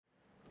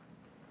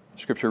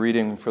Scripture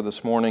reading for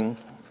this morning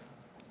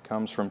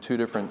comes from two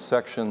different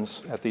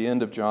sections at the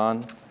end of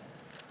John.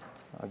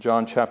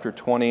 John chapter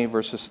 20,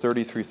 verses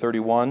 30 through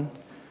 31,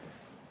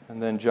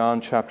 and then John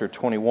chapter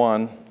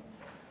 21,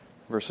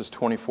 verses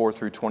 24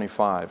 through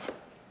 25.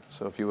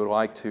 So if you would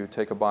like to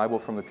take a Bible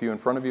from the pew in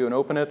front of you and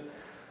open it,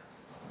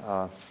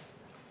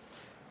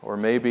 or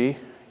maybe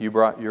you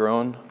brought your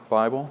own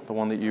Bible, the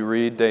one that you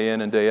read day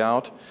in and day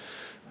out,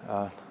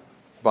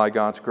 by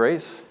God's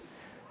grace,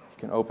 you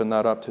can open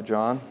that up to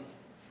John.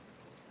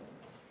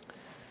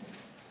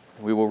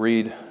 We will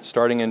read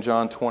starting in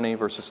John 20,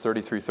 verses 30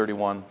 through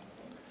 31.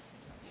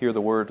 Hear the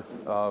word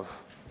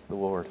of the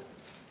Lord.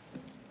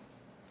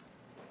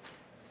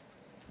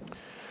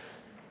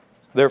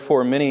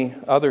 Therefore, many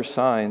other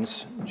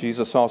signs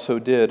Jesus also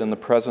did in the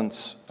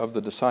presence of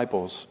the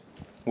disciples,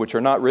 which are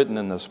not written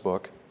in this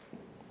book.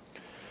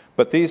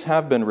 But these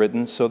have been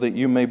written so that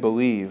you may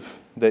believe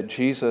that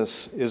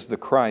Jesus is the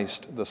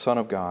Christ, the Son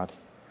of God,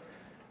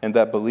 and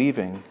that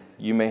believing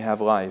you may have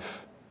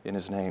life in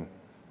His name.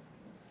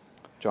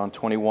 John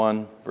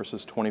 21,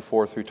 verses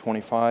 24 through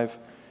 25.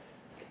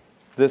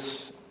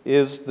 This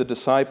is the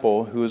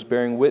disciple who is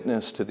bearing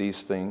witness to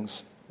these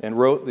things and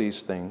wrote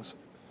these things,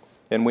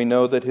 and we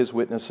know that his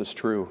witness is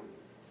true.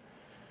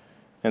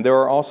 And there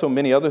are also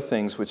many other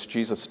things which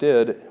Jesus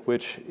did,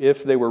 which,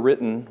 if they were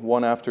written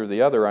one after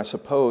the other, I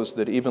suppose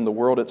that even the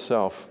world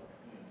itself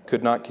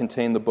could not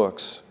contain the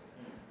books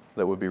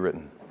that would be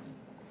written.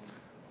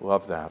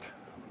 Love that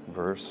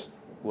verse.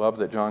 Love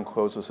that John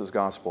closes his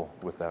gospel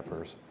with that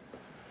verse.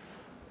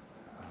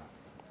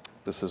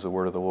 This is the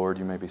word of the Lord.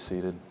 You may be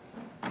seated.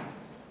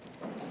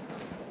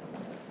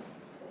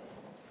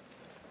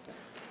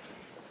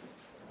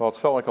 Well, it's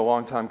felt like a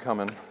long time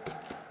coming.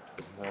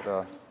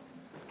 That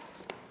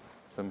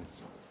been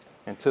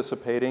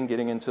anticipating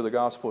getting into the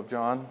Gospel of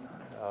John,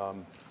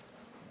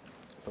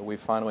 but we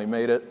finally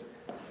made it.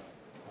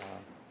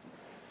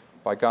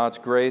 By God's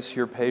grace,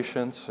 your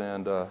patience,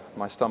 and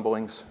my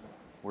stumblings,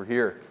 we're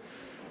here.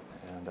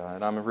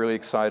 And I'm really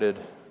excited,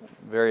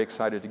 very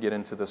excited to get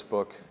into this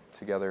book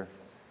together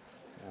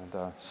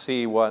and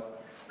see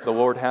what the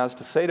Lord has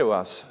to say to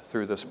us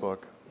through this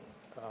book.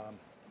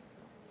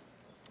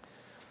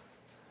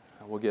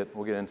 We'll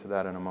get into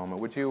that in a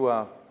moment. Would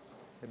you,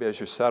 maybe as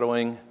you're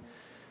settling,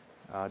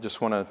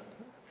 just want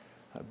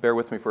to bear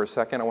with me for a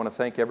second. I want to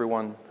thank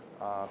everyone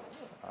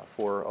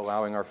for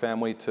allowing our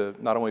family to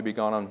not only be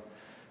gone on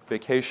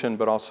vacation,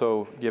 but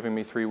also giving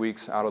me 3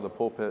 weeks out of the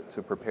pulpit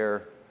to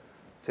prepare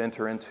to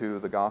enter into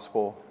the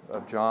Gospel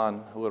of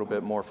John a little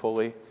bit more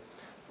fully.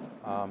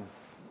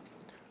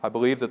 I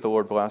believe that the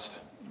Lord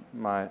blessed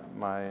my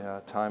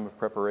time of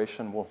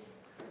preparation. We'll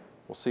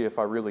see if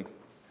I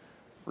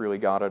really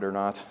got it or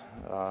not.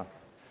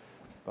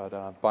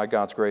 But by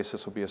God's grace,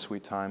 this will be a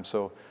sweet time.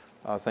 So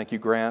thank you,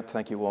 Grant.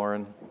 Thank you,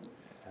 Lauren.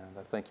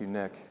 And thank you,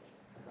 Nick,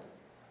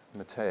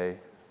 Matei,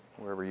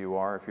 wherever you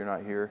are. If you're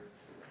not here,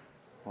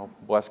 well,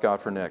 bless God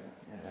for Nick.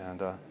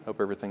 And hope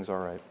everything's all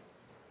right.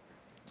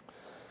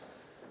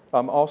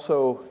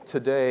 Also,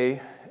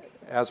 today,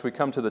 as we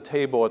come to the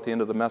table at the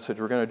end of the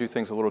message, we're going to do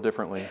things a little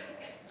differently.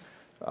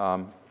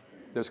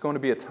 There's going to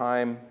be a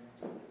time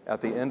at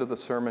the end of the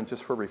sermon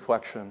just for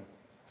reflection,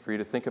 for you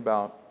to think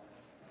about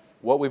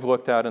what we've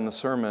looked at in the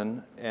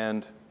sermon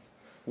and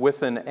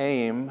with an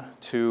aim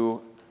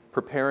to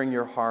preparing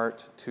your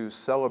heart to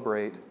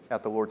celebrate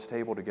at the Lord's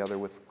table together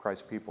with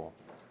Christ's people.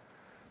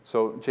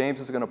 So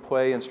James is going to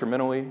play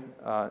instrumentally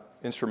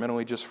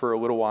just for a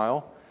little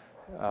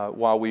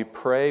while we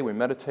pray, we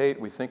meditate,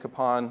 we think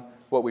upon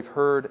what we've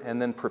heard,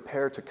 and then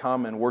prepare to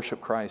come and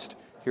worship Christ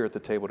here at the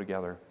table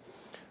together.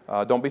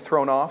 Don't be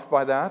thrown off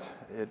by that.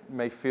 It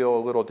may feel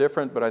a little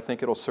different, but I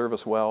think it'll serve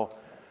us well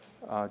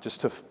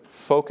just to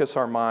focus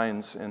our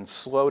minds and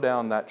slow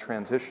down that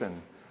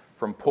transition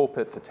from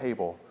pulpit to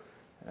table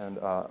and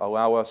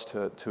allow us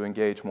to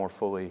engage more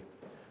fully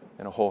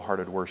in a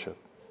wholehearted worship.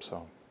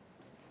 So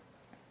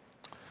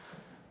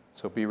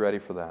be ready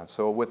for that.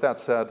 So with that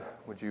said,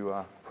 would you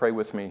pray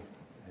with me,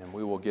 and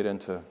we will get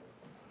into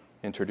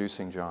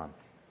introducing John.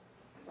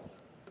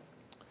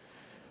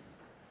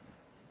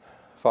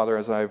 Father,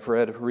 as I've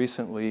read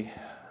recently,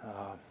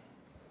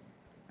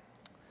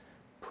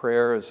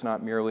 prayer is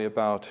not merely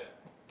about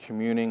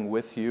communing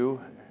with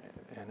you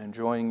and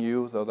enjoying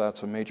you, though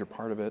that's a major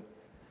part of it.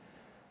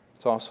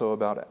 It's also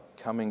about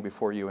coming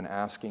before you and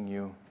asking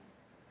you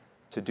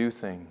to do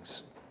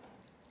things,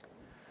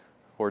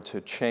 or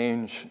to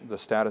change the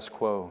status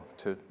quo,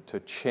 to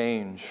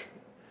change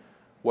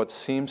what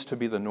seems to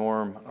be the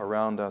norm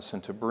around us,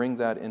 and to bring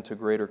that into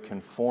greater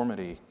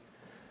conformity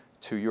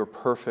to your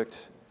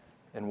perfect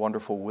and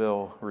wonderful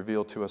will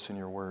revealed to us in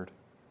your word.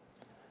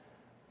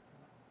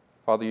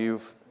 Father,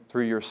 you've,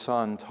 through your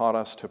Son, taught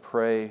us to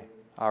pray,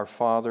 Our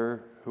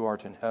Father, who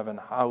art in heaven,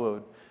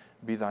 hallowed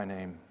be thy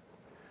name.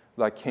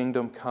 Thy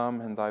kingdom come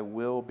and thy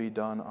will be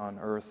done on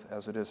earth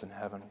as it is in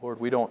heaven.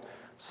 Lord, we don't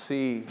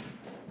see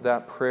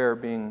that prayer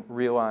being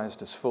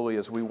realized as fully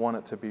as we want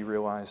it to be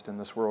realized in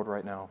this world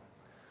right now.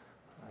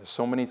 There's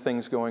so many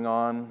things going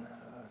on,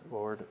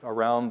 Lord,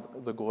 around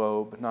the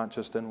globe, not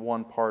just in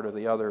one part or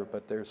the other,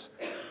 but there's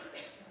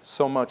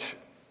so much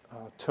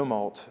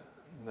tumult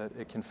that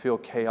it can feel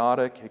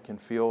chaotic. It can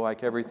feel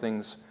like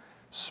everything's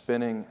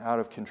spinning out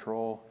of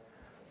control.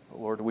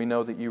 Lord, we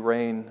know that you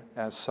reign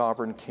as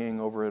sovereign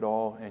King over it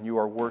all, and you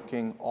are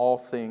working all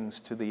things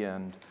to the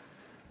end,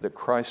 that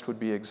Christ would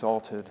be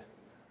exalted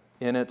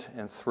in it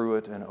and through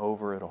it and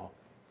over it all.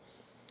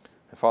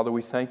 And Father,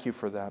 we thank you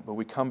for that, but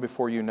we come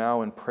before you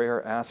now in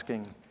prayer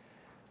asking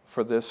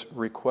for this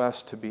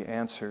request to be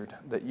answered,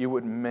 that you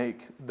would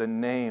make the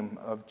name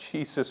of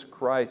Jesus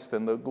Christ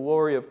and the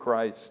glory of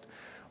Christ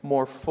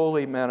more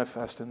fully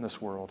manifest in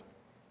this world.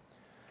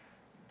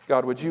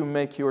 God, would you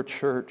make your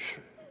church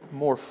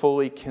more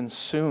fully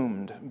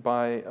consumed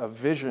by a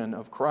vision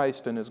of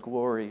Christ and his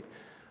glory,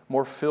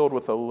 more filled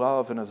with a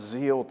love and a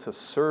zeal to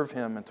serve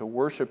him and to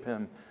worship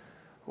him,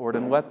 Lord,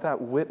 and let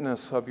that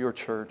witness of your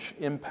church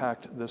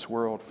impact this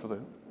world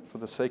for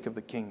the sake of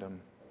the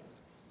kingdom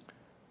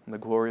and the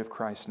glory of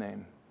Christ's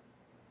name.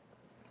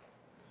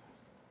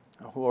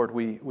 Lord,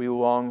 we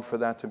long for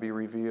that to be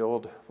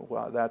revealed,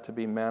 that to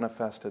be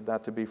manifested,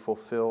 that to be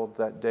fulfilled,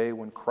 that day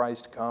when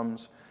Christ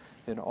comes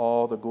in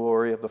all the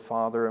glory of the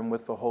Father and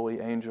with the holy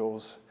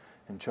angels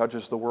and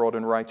judges the world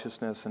in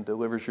righteousness and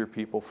delivers your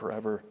people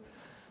forever.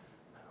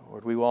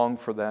 Lord, we long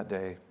for that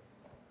day.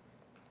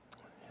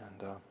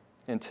 And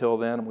until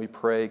then, we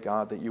pray,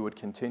 God, that you would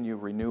continue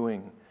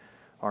renewing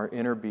our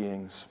inner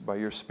beings by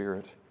your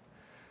Spirit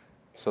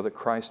so that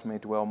Christ may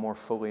dwell more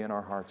fully in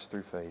our hearts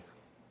through faith.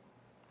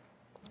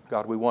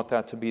 God, we want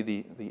that to be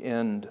the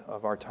end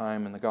of our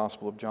time in the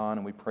Gospel of John,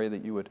 and we pray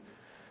that you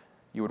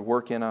would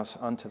work in us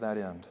unto that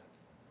end.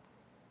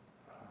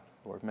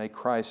 Lord, may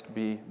Christ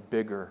be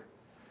bigger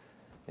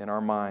in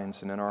our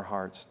minds and in our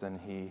hearts than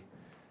he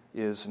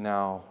is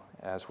now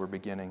as we're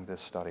beginning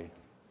this study.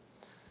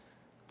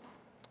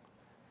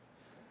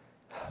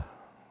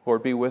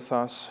 Lord, be with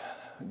us,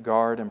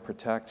 guard and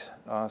protect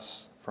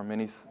us from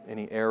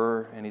any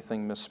error,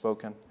 anything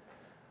misspoken.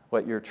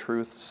 Let your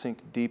truth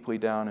sink deeply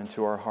down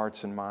into our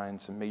hearts and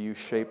minds, and may you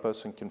shape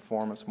us and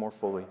conform us more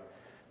fully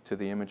to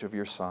the image of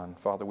your Son.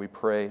 Father, we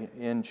pray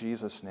in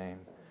Jesus' name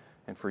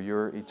and for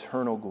your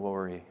eternal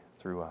glory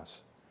through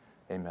us.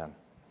 Amen.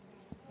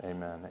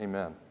 Amen.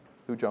 Amen.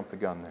 Who jumped the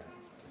gun there?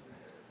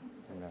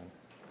 Amen.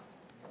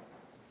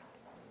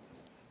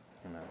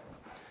 Amen.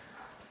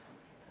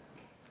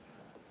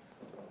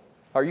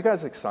 Are you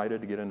guys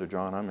excited to get into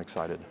John? I'm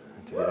excited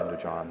to get into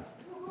John.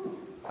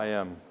 I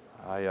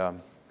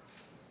am.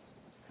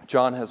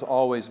 John has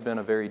always been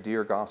a very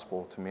dear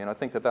gospel to me, and I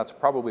think that that's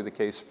probably the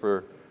case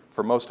for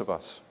most of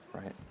us,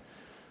 right?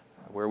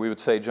 Where we would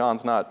say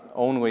John's not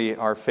only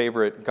our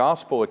favorite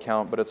gospel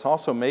account, but it's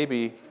also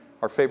maybe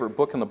our favorite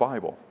book in the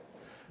Bible,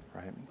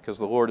 right? Because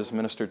the Lord has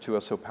ministered to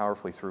us so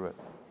powerfully through it.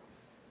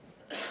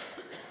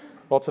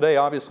 Well, today,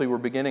 obviously, we're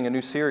beginning a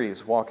new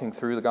series, walking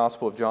through the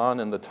Gospel of John,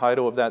 and the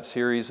title of that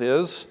series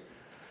is,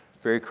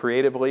 very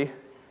creatively,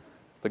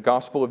 The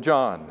Gospel of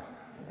John,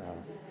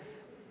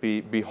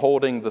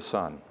 Beholding the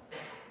Son.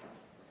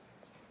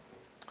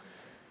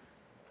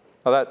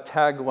 Now that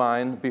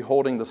tagline,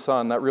 Beholding the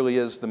Son, that really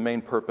is the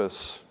main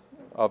purpose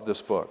of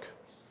this book.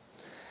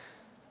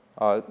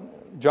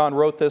 John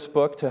wrote this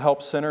book to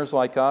help sinners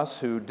like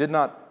us who did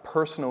not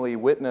personally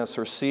witness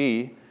or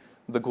see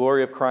the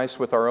glory of Christ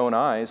with our own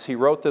eyes. He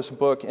wrote this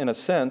book, in a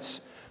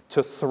sense,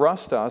 to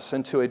thrust us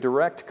into a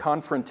direct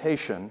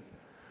confrontation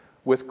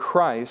with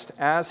Christ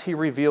as he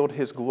revealed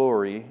his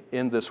glory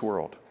in this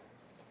world.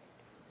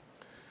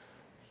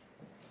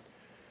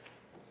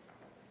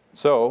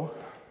 So,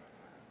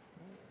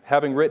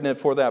 having written it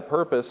for that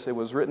purpose, it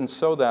was written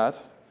so that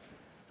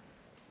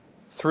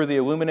through the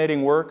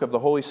illuminating work of the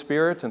Holy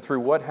Spirit and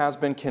through what has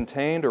been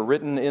contained or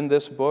written in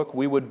this book,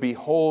 we would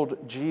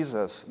behold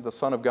Jesus, the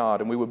Son of God,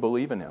 and we would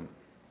believe in him.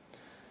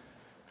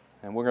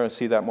 And we're going to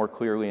see that more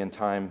clearly in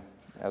time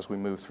as we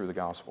move through the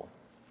gospel.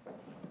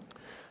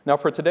 Now,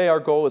 for today,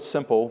 our goal is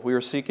simple. We are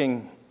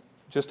seeking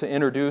just to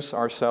introduce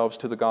ourselves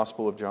to the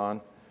Gospel of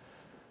John,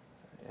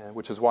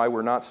 which is why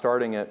we're not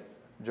starting at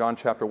John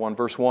chapter 1,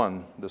 verse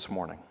 1 this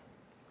morning.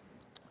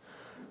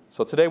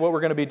 So today what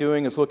we're going to be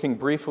doing is looking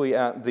briefly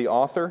at the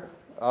author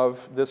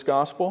of this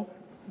gospel.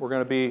 We're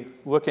going to be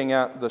looking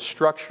at the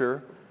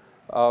structure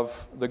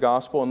of the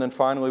gospel, and then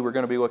finally we're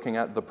going to be looking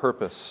at the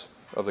purpose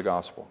of the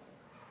gospel.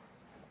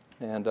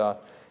 And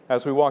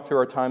as we walk through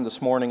our time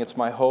this morning, it's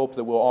my hope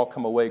that we'll all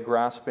come away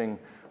grasping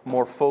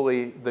more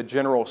fully the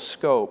general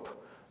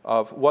scope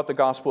of what the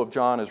Gospel of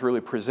John is really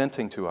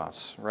presenting to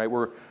us. Right?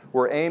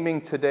 We're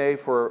aiming today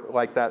for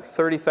like that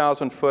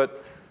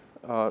 30,000-foot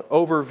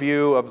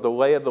overview of the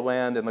lay of the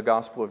land in the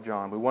Gospel of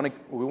John. We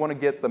want to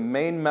get the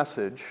main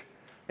message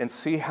and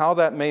see how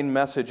that main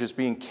message is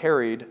being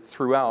carried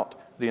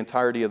throughout the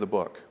entirety of the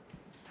book.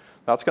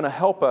 That's going to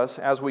help us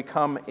as we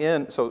come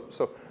in. So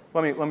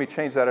let me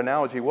change that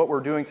analogy. What we're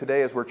doing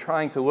today is we're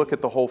trying to look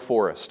at the whole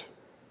forest,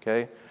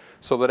 okay?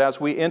 So that as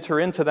we enter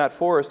into that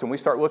forest and we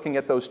start looking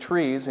at those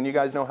trees, and you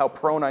guys know how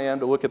prone I am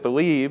to look at the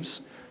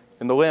leaves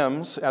and the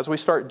limbs, as we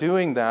start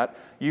doing that,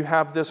 you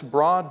have this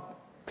broad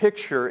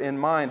picture in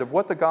mind of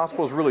what the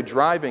gospel is really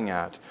driving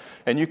at.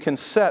 And you can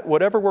set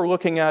whatever we're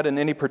looking at in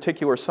any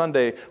particular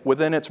Sunday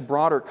within its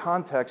broader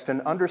context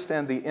and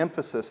understand the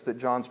emphasis that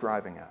John's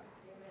driving at.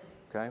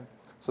 Okay?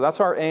 So that's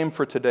our aim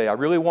for today. I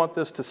really want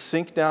this to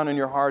sink down in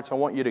your hearts. I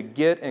want you to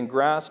get and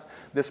grasp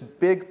this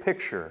big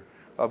picture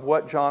of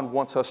what John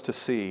wants us to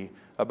see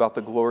about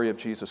the glory of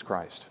Jesus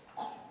Christ.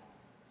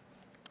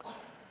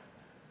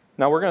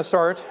 Now we're going to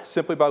start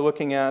simply by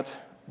looking at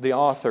the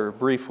author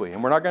briefly.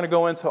 And we're not going to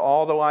go into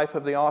all the life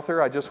of the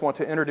author. I just want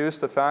to introduce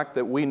the fact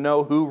that we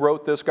know who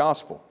wrote this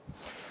gospel.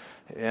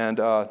 And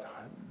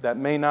that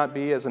may not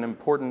be as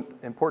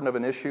important of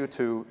an issue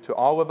to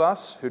all of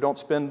us who don't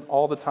spend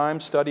all the time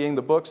studying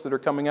the books that are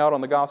coming out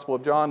on the Gospel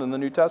of John in the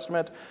New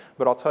Testament.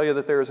 But I'll tell you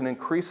that there is an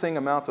increasing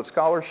amount of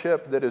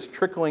scholarship that is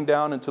trickling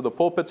down into the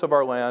pulpits of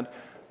our land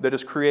that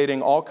is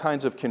creating all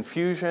kinds of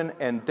confusion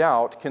and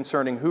doubt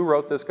concerning who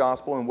wrote this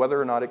gospel and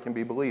whether or not it can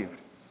be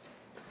believed.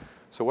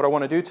 So what I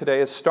want to do today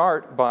is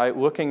start by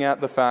looking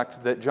at the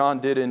fact that John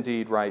did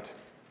indeed write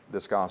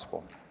this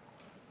gospel.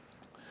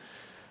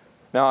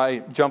 Now, I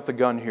jumped the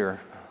gun here.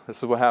 This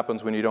is what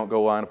happens when you don't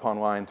go line upon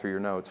line through your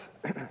notes.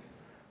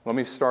 Let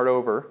me start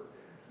over.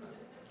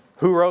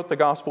 Who wrote the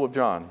Gospel of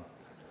John?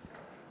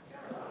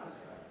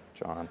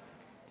 John.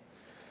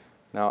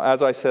 Now,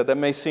 as I said, that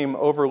may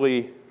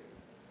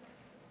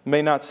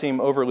not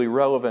seem overly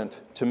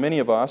relevant to many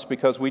of us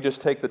because we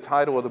just take the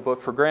title of the book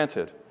for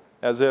granted,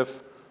 as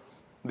if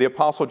the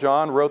Apostle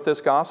John wrote this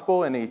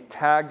gospel and he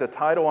tagged a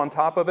title on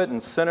top of it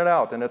and sent it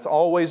out. And it's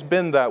always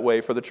been that way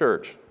for the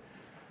church,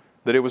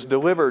 that it was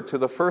delivered to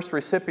the first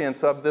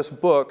recipients of this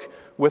book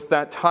with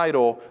that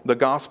title, the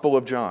Gospel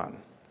of John.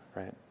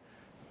 Right?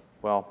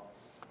 Well,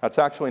 that's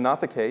actually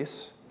not the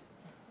case.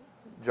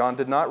 John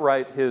did not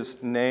write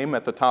his name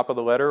at the top of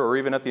the letter or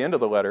even at the end of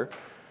the letter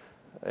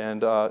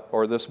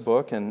or this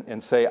book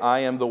and say, I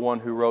am the one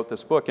who wrote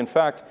this book. In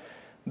fact,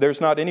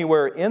 there's not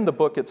anywhere in the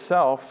book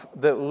itself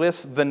that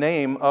lists the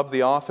name of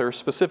the author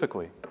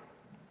specifically.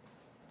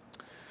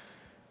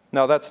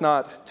 Now, that's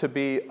not to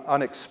be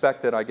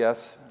unexpected, I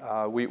guess.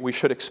 We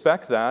should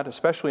expect that,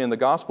 especially in the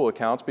gospel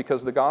accounts,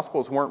 because the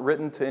gospels weren't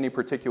written to any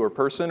particular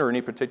person or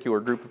any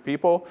particular group of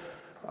people,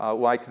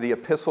 like the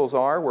epistles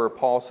are, where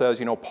Paul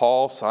says,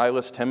 Paul,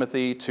 Silas,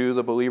 Timothy, to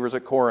the believers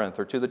at Corinth,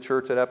 or to the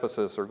church at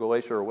Ephesus, or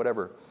Galatia, or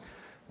whatever.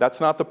 That's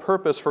not the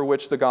purpose for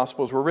which the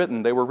Gospels were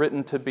written. They were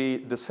written to be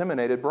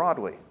disseminated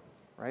broadly,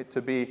 right?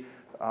 To be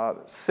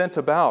sent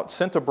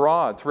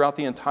abroad throughout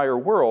the entire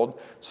world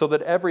so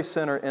that every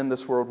sinner in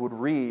this world would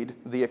read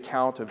the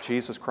account of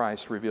Jesus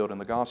Christ revealed in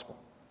the Gospel.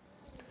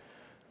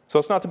 So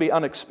it's not to be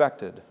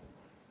unexpected.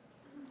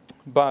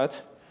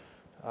 But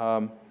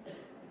the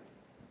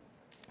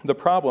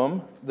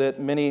problem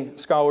that many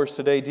scholars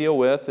today deal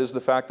with is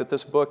the fact that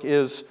this book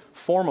is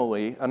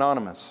formally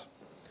anonymous.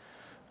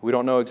 We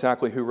don't know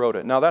exactly who wrote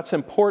it. Now, that's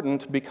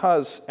important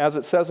because, as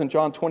it says in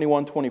John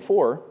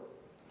 21:24,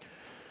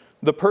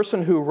 the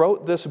person who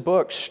wrote this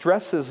book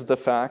stresses the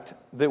fact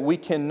that we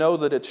can know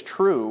that it's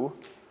true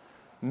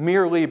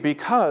merely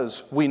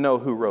because we know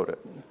who wrote it.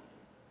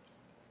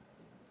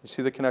 You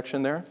see the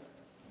connection there?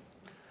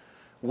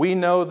 We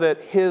know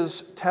that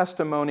his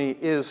testimony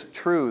is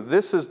true.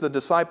 This is the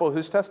disciple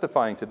who's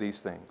testifying to these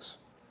things.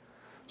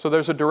 So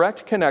there's a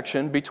direct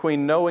connection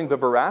between knowing the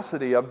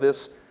veracity of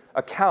this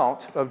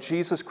account of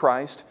Jesus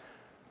Christ,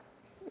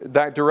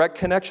 that direct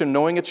connection,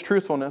 knowing its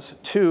truthfulness,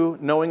 to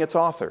knowing its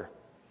author.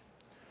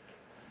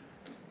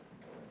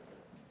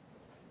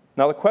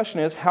 Now the question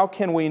is, how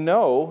can we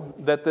know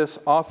that this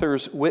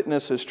author's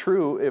witness is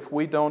true if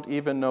we don't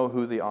even know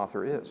who the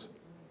author is?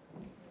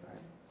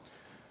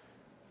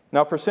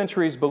 Now, for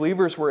centuries,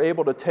 believers were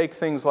able to take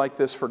things like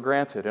this for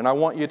granted. And I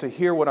want you to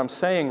hear what I'm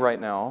saying right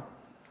now.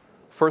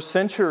 For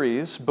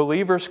centuries,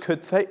 believers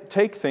could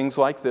take things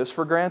like this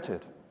for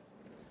granted.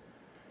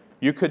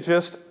 You could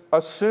just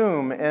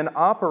assume and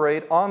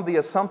operate on the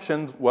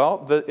assumption,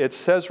 it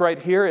says right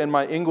here in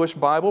my English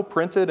Bible,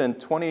 printed in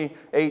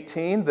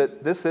 2018,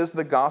 that this is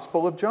the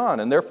Gospel of John.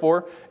 And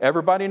therefore,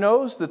 everybody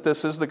knows that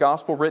this is the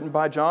Gospel written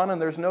by John,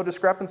 and there's no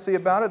discrepancy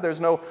about it. There's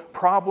no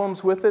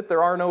problems with it.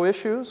 There are no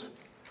issues.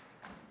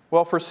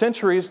 Well, for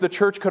centuries, the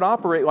church could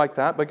operate like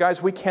that, but guys,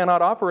 we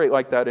cannot operate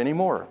like that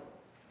anymore.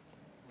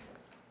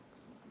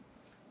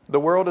 The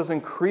world is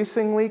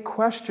increasingly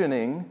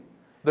questioning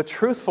the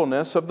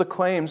truthfulness of the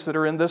claims that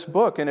are in this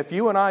book. And if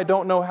you and I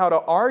don't know how to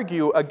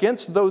argue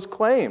against those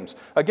claims,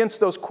 against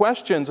those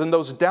questions and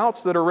those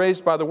doubts that are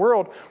raised by the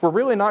world, we're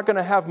really not going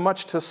to have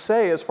much to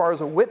say as far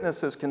as a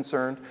witness is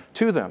concerned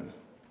to them.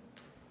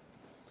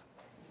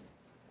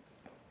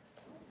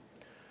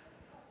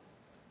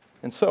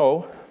 And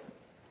so,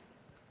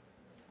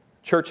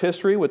 church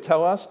history would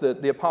tell us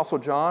that the Apostle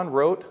John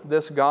wrote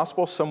this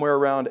gospel somewhere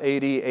around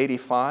AD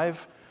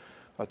 85,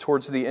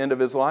 towards the end of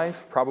his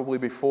life, probably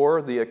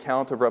before the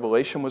account of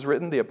Revelation was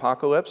written, the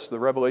Apocalypse, the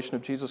revelation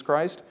of Jesus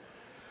Christ.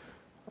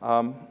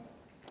 And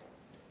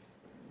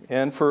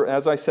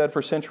as I said,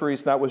 for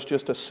centuries that was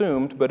just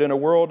assumed, but in a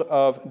world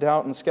of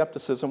doubt and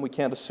skepticism, we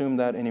can't assume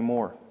that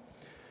anymore.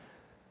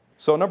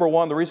 So number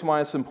one, the reason why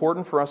it's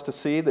important for us to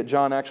see that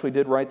John actually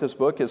did write this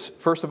book is,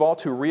 first of all,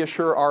 to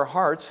reassure our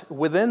hearts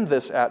within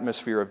this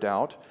atmosphere of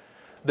doubt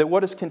that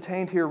what is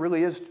contained here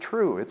really is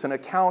true. It's an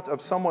account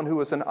of someone who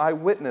was an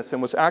eyewitness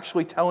and was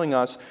actually telling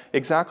us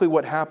exactly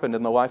what happened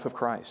in the life of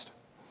Christ.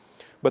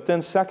 But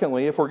then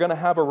secondly, if we're going to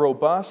have a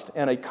robust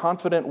and a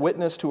confident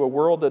witness to a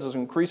world that is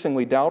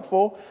increasingly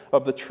doubtful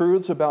of the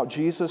truths about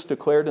Jesus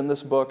declared in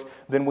this book,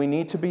 then we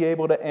need to be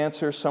able to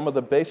answer some of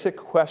the basic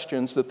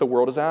questions that the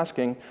world is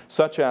asking,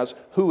 such as,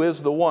 who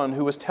is the one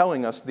who is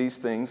telling us these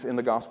things in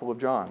the Gospel of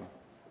John?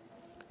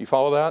 You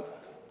follow that?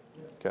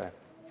 Okay.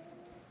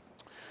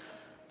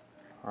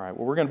 All right,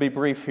 well, we're going to be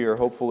brief here,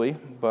 hopefully,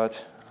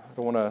 but I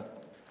don't want to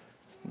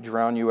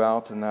drown you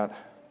out in that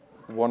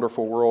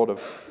wonderful world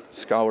of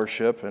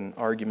scholarship and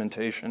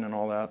argumentation and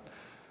all that.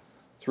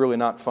 It's really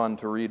not fun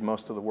to read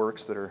most of the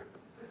works that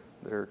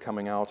are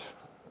coming out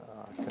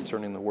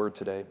concerning the Word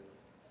today.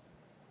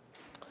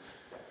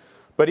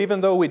 But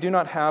even though we do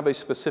not have a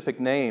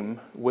specific name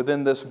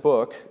within this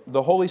book,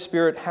 the Holy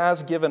Spirit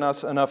has given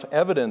us enough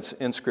evidence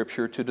in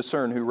Scripture to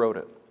discern who wrote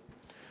it.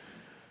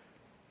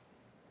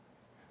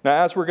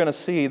 Now, as we're going to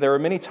see, there are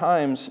many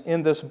times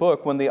in this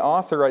book when the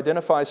author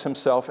identifies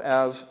himself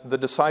as the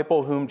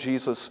disciple whom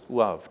Jesus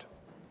loved.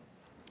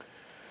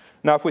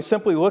 Now, if we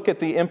simply look at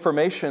the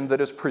information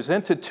that is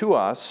presented to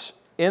us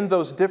in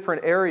those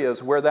different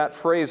areas where that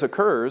phrase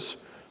occurs,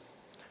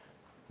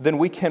 then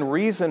we can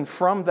reason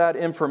from that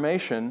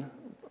information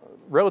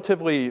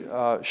relatively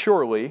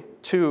surely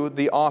to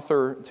the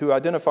author, to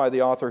identify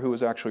the author who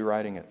is actually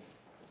writing it.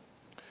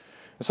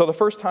 And so the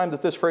first time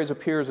that this phrase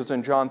appears is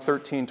in John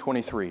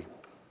 13:23.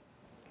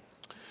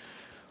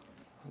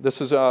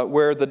 This is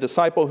where the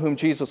disciple whom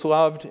Jesus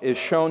loved is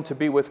shown to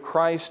be with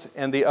Christ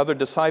and the other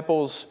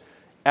disciples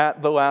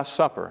at the Last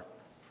Supper.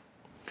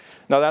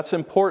 Now that's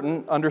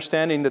important,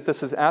 understanding that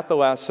this is at the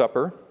Last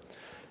Supper,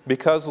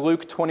 because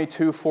Luke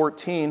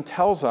 22:14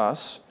 tells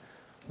us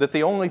that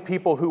the only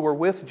people who were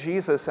with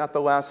Jesus at the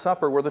Last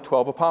Supper were the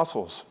 12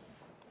 apostles.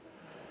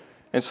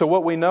 And so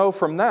what we know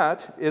from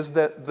that is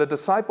that the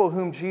disciple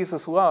whom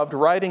Jesus loved,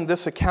 writing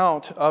this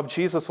account of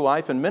Jesus'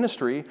 life and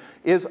ministry,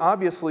 is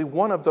obviously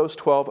one of those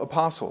 12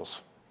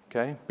 apostles,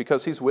 okay?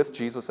 Because he's with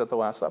Jesus at the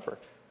Last Supper.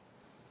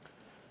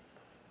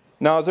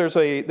 Now, there's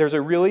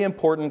a really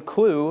important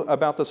clue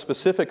about the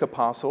specific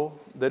apostle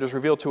that is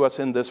revealed to us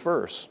in this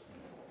verse.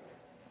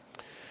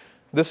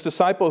 This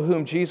disciple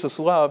whom Jesus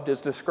loved is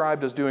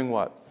described as doing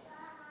what?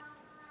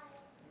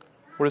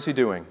 What is he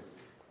doing?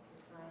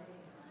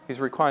 He's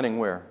reclining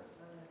where?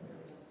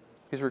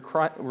 He's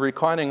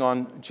reclining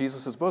on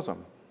Jesus'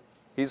 bosom.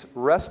 He's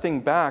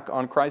resting back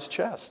on Christ's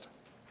chest,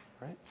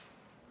 right?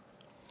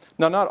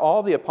 Now, not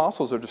all the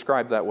apostles are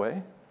described that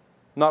way.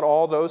 Not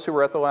all those who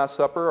were at the Last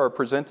Supper are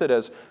presented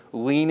as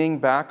leaning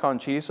back on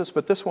Jesus,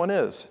 but this one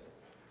is.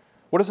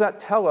 What does that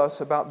tell us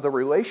about the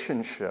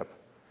relationship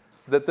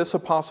that this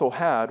apostle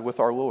had with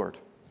our Lord?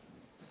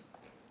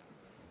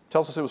 It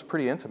tells us it was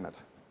pretty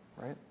intimate,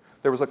 right?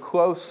 There was a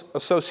close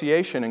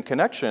association and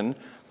connection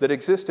that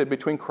existed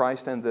between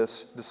Christ and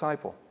this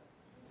disciple.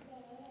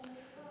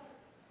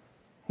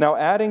 Now,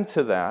 adding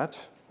to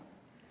that,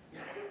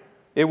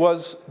 it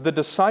was the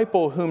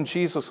disciple whom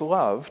Jesus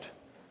loved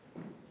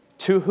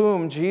to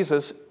whom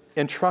Jesus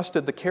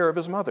entrusted the care of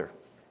his mother.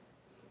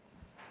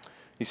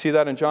 You see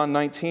that in John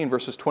 19,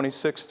 verses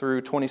 26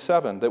 through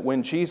 27, that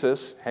when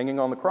Jesus, hanging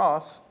on the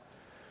cross,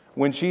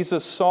 when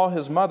Jesus saw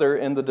his mother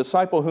and the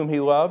disciple whom he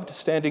loved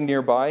standing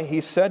nearby, he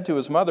said to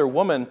his mother,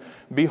 "Woman,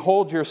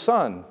 behold your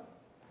son."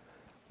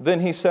 Then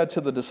he said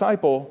to the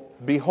disciple,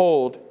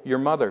 "Behold your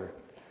mother."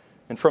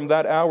 And from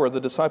that hour, the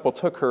disciple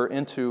took her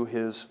into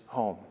his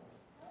home.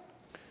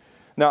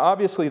 Now,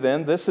 obviously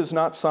then, this is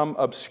not some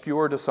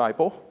obscure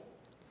disciple,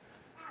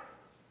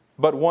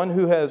 but one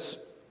who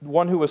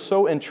was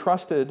so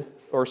entrusted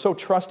or so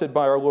trusted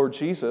by our Lord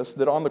Jesus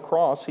that on the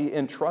cross he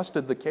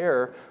entrusted the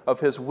care of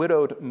his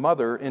widowed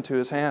mother into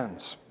his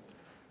hands.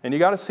 And you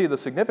got to see the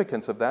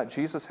significance of that.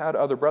 Jesus had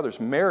other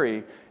brothers.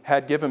 Mary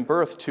had given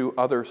birth to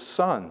other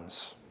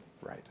sons,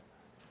 right?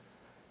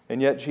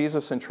 And yet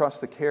Jesus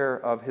entrusts the care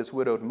of his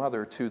widowed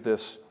mother to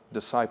this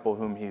disciple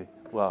whom he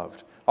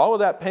loved. All of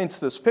that paints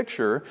this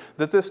picture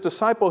that this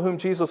disciple whom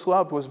Jesus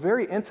loved was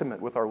very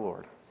intimate with our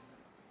Lord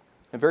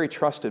and very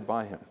trusted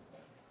by him.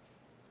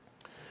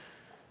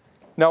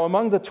 Now,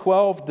 among the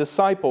 12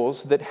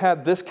 disciples that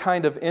had this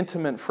kind of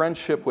intimate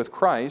friendship with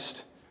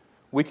Christ,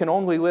 we can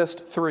only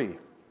list 3.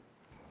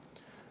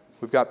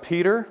 We've got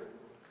Peter,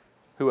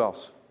 who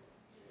else?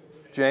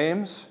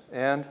 James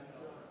and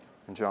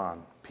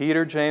John.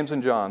 Peter, James,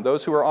 and John,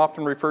 those who are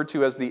often referred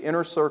to as the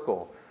inner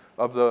circle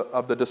of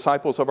the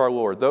disciples of our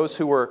Lord, those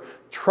who were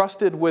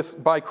trusted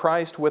by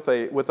Christ with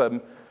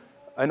an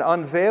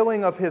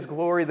unveiling of his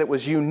glory that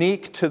was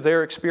unique to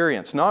their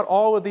experience. Not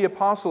all of the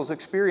apostles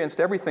experienced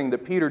everything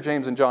that Peter,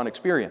 James, and John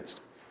experienced.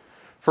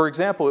 For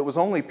example, it was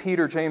only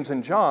Peter, James,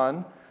 and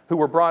John who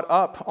were brought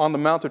up on the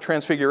Mount of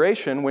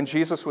Transfiguration when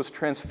Jesus was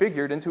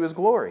transfigured into his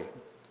glory,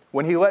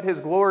 when he let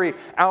his glory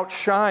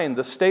outshine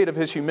the state of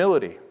his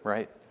humility,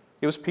 right?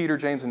 It was Peter,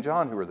 James, and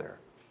John who were there.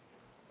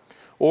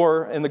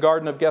 Or in the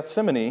Garden of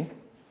Gethsemane,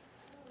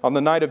 on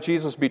the night of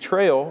Jesus'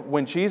 betrayal,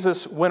 when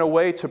Jesus went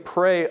away to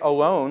pray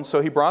alone,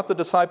 so he brought the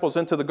disciples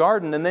into the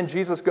garden, and then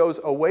Jesus goes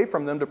away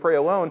from them to pray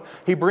alone,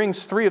 he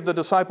brings 3 of the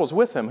disciples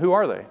with him. Who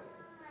are they?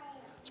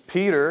 It's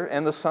Peter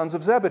and the sons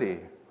of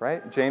Zebedee,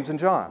 right? James and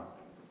John.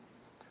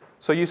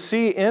 So you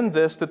see in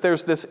this that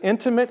there's this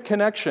intimate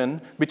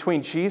connection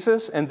between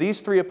Jesus and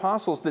these 3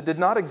 apostles that did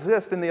not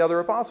exist in the other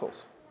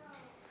apostles.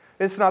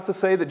 It's not to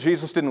say that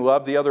Jesus didn't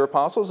love the other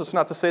apostles. It's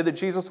not to say that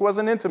Jesus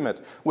wasn't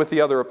intimate with the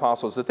other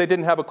apostles, that they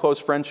didn't have a close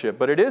friendship.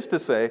 But it is to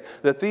say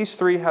that these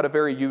 3 had a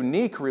very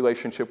unique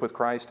relationship with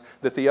Christ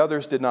that the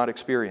others did not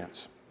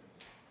experience.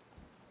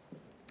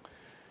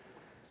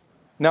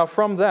 Now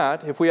from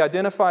that, if we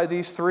identify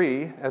these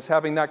 3 as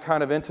having that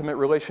kind of intimate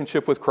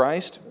relationship with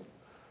Christ,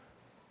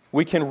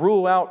 we can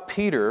rule out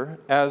Peter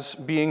as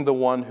being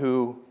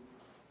the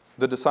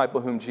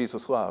disciple whom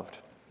Jesus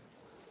loved.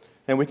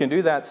 And we can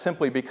do that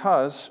simply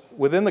because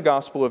within the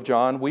Gospel of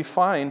John, we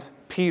find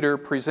Peter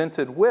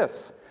presented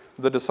with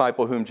the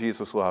disciple whom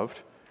Jesus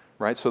loved,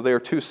 right? So they are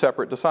 2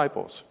 separate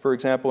disciples. For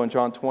example, in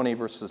John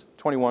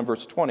 21,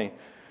 verse 20,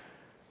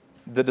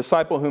 the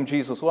disciple whom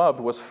Jesus loved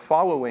was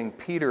following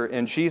Peter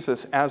and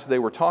Jesus as they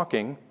were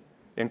talking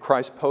in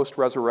Christ's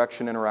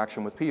post-resurrection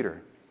interaction with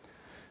Peter.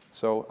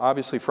 So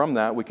obviously from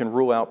that, we can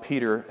rule out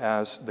Peter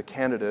as the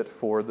candidate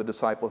for the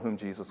disciple whom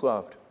Jesus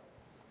loved.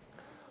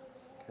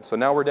 So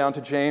now we're down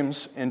to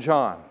James and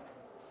John.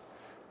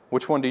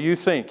 Which one do you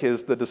think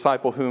is the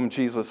disciple whom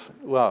Jesus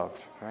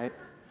loved, right?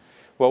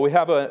 Well, we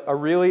have a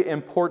really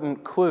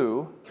important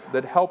clue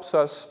that helps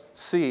us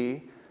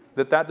see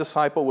that that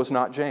disciple was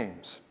not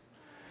James.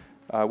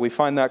 We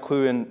find that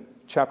clue in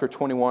chapter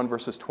 21,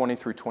 verses 20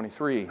 through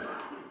 23.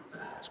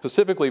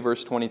 Specifically,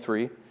 verse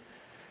 23,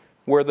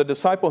 where the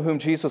disciple whom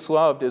Jesus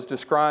loved is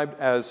described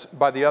as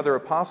by the other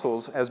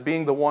apostles as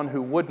being the one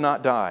who would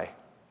not die,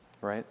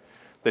 right?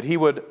 That he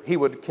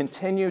would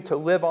continue to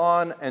live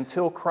on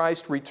until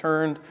Christ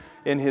returned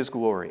in his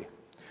glory.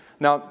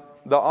 Now,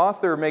 the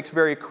author makes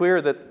very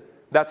clear that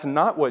that's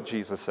not what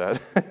Jesus said.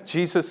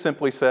 Jesus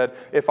simply said,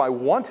 if I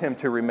want him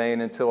to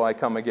remain until I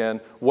come again,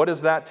 what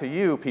is that to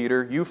you,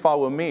 Peter? You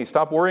follow me.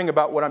 Stop worrying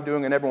about what I'm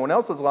doing in everyone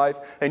else's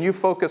life, and you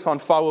focus on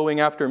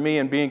following after me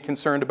and being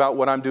concerned about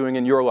what I'm doing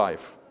in your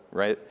life,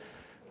 right?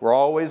 We're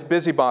always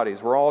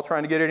busybodies. We're all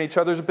trying to get in each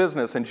other's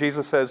business, and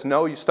Jesus says,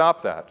 no, you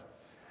stop that.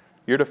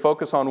 You're to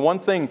focus on one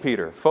thing,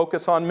 Peter.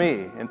 Focus on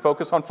me and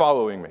focus on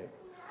following me.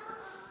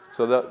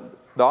 So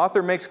the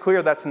author makes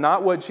clear that's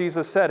not what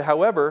Jesus said.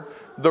 However,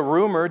 the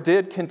rumor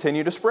did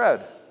continue to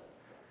spread.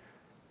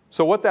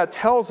 So what that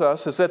tells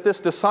us is that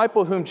this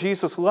disciple whom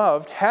Jesus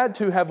loved had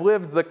to have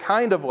lived the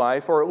kind of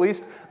life, or at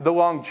least the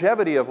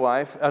longevity of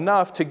life,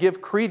 enough to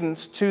give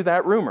credence to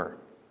that rumor,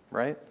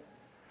 right?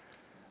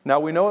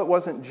 Now we know it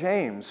wasn't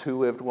James who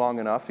lived long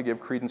enough to give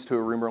credence to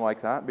a rumor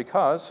like that,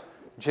 because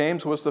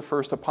James was the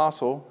first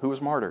apostle who was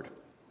martyred,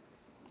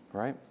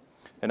 right?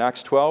 In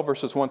Acts 12,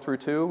 verses 1 through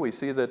 2, we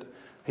see that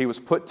he was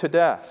put to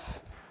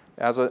death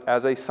as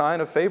a sign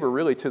of favor,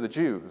 really, to the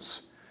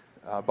Jews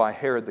by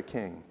Herod the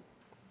king.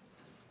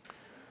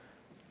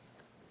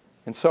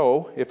 And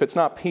so, if it's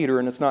not Peter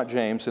and it's not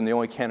James, then the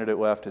only candidate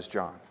left is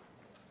John.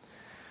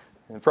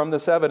 And from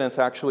this evidence,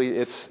 actually,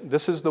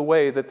 this is the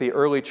way that the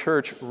early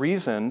church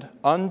reasoned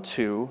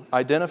unto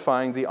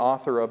identifying the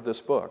author of this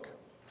book.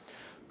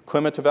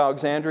 Clement of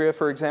Alexandria,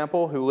 for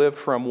example, who lived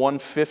from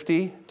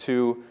 150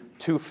 to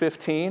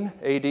 215,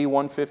 AD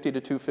 150 to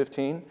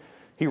 215,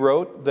 he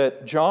wrote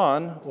that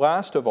John,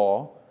 last of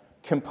all,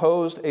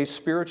 composed a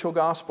spiritual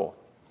gospel.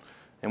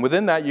 And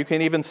within that, you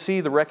can even see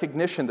the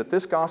recognition that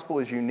this gospel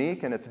is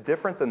unique and it's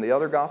different than the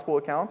other gospel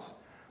accounts,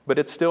 but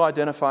it's still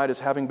identified as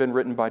having been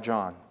written by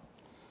John.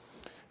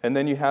 And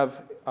then you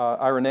have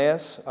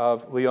Irenaeus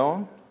of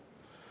Lyon,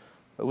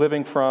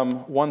 living from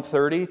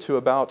 130 to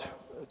about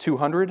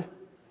 200,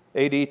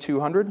 AD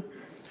 200.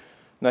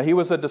 Now, he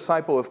was a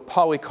disciple of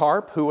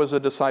Polycarp, who was a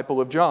disciple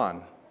of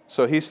John.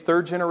 So he's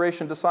 3rd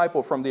generation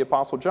disciple from the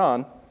Apostle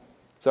John.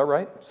 Is that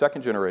right?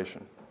 2nd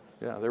generation.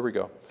 Yeah, there we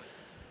go.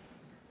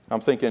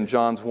 I'm thinking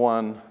John's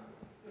 1,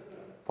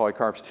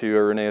 Polycarp's 2,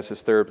 Irenaeus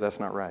is 3rd, but that's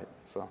not right.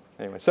 So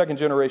anyway, 2nd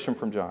generation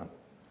from John.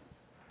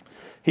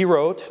 He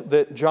wrote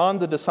that John,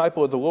 the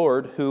disciple of the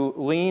Lord, who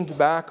leaned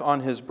back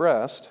on his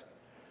breast,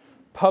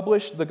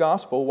 published the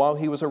gospel while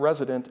he was a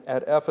resident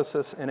at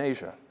Ephesus in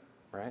Asia.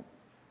 Right?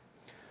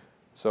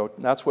 So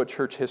that's what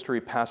church history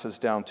passes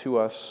down to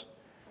us.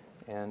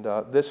 And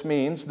this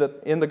means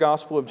that in the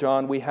Gospel of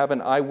John, we have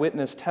an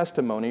eyewitness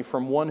testimony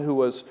from one who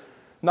was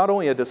not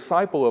only a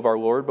disciple of our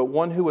Lord, but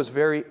one who was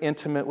very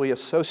intimately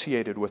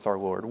associated with our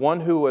Lord,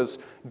 one who was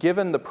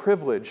given the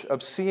privilege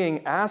of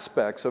seeing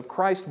aspects of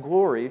Christ's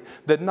glory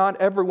that not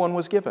everyone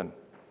was given.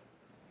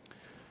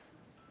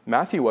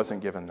 Matthew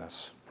wasn't given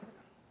this,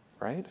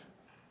 right?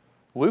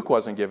 Luke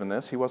wasn't given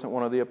this. He wasn't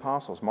one of the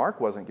apostles.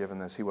 Mark wasn't given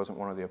this. He wasn't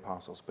one of the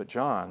apostles. But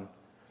John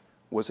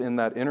was in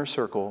that inner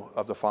circle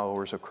of the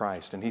followers of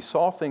Christ. And he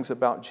saw things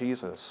about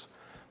Jesus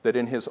that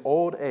in his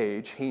old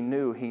age he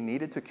knew he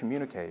needed to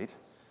communicate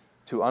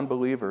to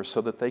unbelievers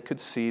so that they could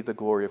see the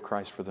glory of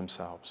Christ for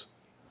themselves.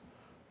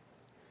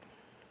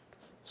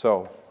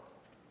 So,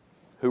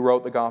 who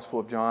wrote the Gospel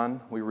of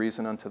John? We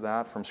reason unto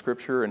that from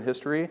Scripture and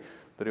history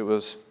that it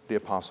was the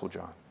Apostle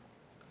John.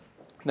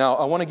 Now,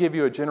 I want to give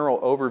you a general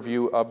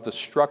overview of the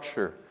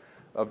structure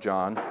of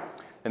John,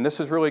 and this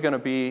is really going to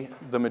be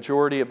the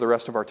majority of the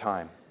rest of our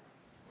time.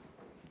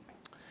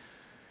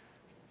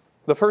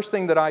 The first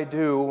thing that I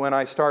do when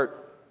I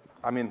start,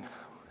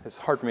 it's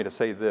hard for me to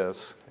say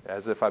this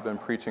as if I've been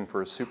preaching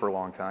for a super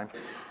long time.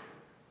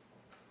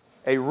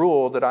 A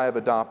rule that I have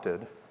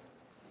adopted,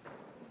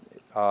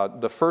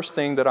 the first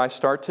thing that I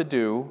start to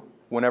do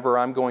whenever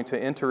I'm going to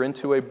enter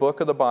into a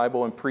book of the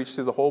Bible and preach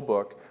through the whole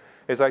book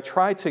is I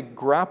try to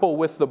grapple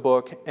with the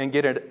book and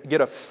get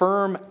a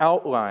firm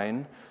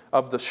outline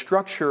of the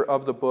structure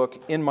of the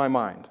book in my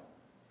mind.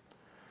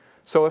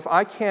 So if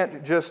I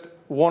can't just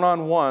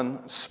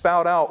one-on-one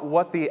spout out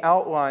what the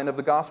outline of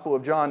the Gospel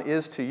of John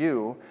is to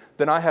you,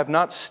 then I have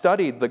not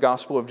studied the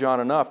Gospel of John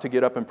enough to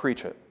get up and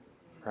preach it,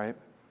 right?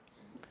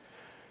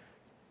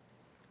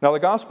 Now, the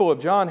Gospel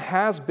of John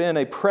has been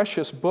a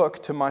precious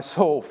book to my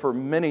soul for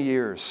many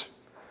years.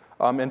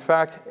 In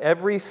fact,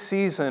 every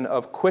season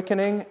of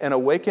quickening and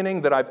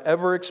awakening that I've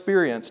ever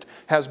experienced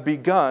has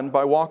begun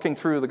by walking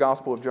through the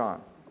Gospel of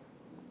John,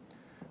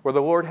 where the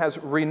Lord has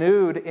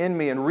renewed in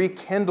me and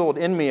rekindled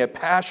in me a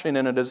passion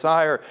and a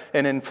desire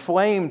and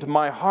inflamed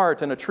my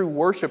heart in a true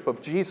worship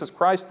of Jesus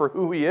Christ for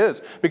who He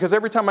is. Because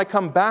every time I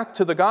come back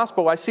to the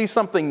gospel, I see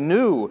something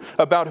new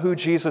about who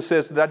Jesus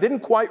is that I didn't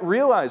quite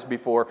realize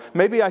before.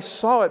 Maybe I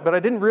saw it, but I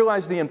didn't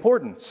realize the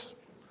importance.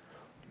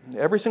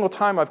 Every single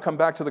time I've come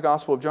back to the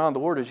Gospel of John, the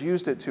Lord has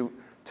used it to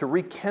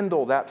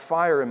rekindle that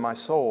fire in my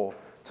soul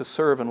to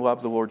serve and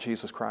love the Lord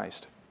Jesus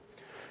Christ.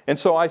 And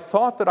so I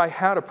thought that I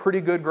had a pretty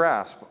good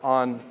grasp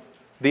on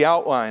the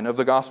outline of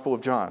the Gospel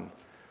of John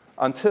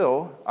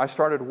until I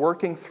started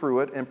working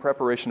through it in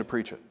preparation to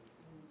preach it.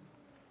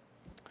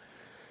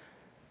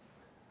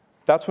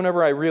 That's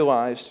whenever I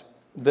realized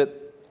that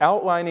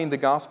outlining the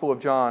Gospel of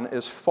John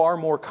is far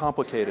more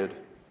complicated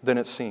than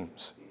it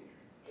seems.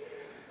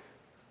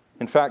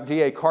 In fact,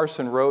 D.A.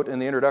 Carson wrote in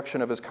the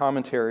introduction of his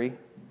commentary,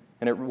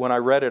 and when I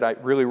read it, it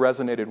really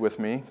resonated with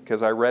me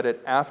because I read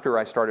it after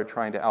I started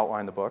trying to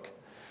outline the book.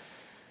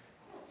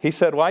 He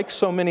said, like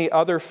so many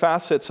other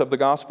facets of the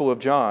Gospel of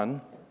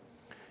John,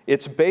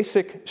 its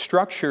basic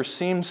structure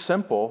seems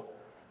simple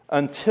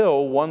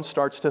until one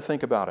starts to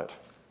think about it,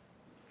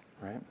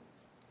 right?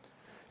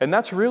 And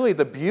that's really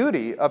the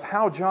beauty of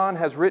how John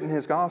has written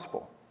his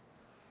Gospel.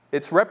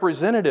 It's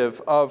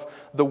representative of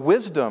the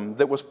wisdom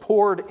that was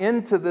poured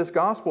into this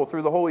gospel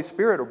through the Holy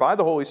Spirit or by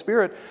the Holy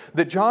Spirit,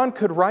 that John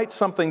could write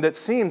something that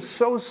seems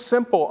so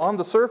simple on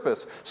the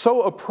surface,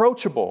 so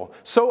approachable,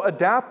 so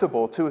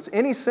adaptable to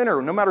any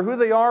sinner, no matter who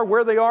they are,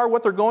 where they are,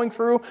 what they're going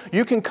through.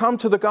 You can come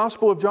to the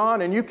Gospel of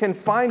John and you can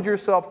find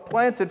yourself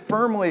planted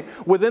firmly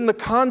within the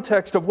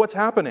context of what's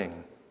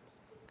happening.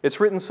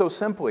 It's written so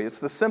simply. It's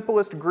the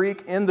simplest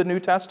Greek in the New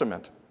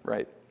Testament,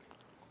 right?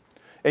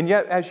 And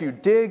yet, as you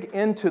dig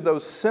into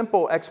those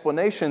simple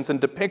explanations and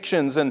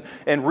depictions and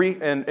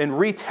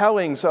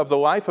retellings of the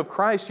life of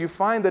Christ, you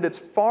find that it's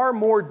far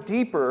more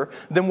deeper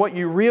than what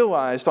you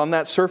realized on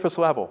that surface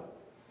level.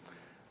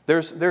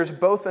 There's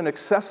both an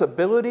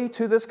accessibility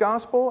to this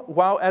gospel,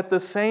 while at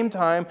the same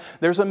time,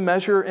 there's a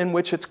measure in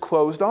which it's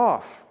closed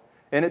off.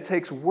 And it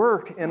takes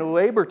work and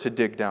labor to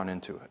dig down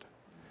into it.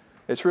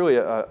 It's really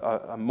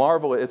a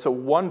marvel. It's a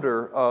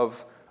wonder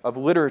of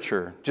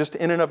literature, just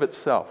in and of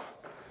itself.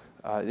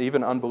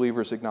 Even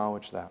unbelievers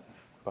acknowledge that.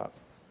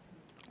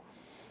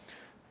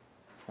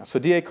 So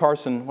D.A.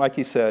 Carson, like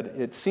he said,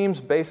 it seems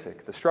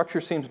basic. The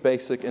structure seems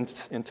basic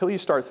until you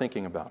start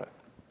thinking about it.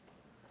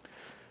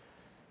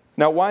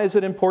 Now, why is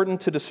it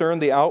important to discern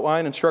the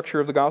outline and structure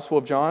of the Gospel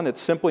of John?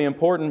 It's simply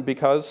important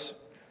because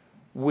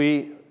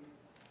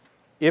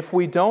if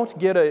we don't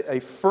get a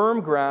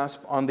firm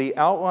grasp on the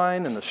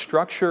outline and the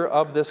structure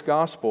of this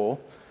gospel,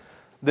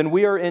 then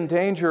we are in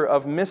danger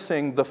of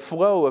missing the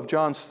flow of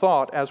John's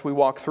thought as we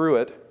walk through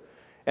it.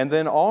 And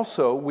then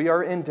also, we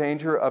are in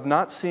danger of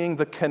not seeing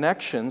the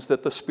connections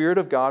that the Spirit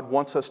of God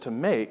wants us to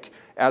make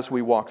as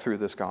we walk through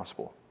this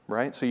gospel,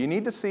 right? So you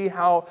need to see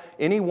how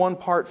any one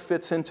part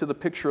fits into the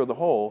picture of the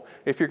whole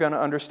if you're going to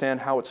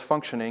understand how it's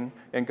functioning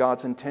and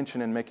God's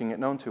intention in making it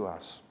known to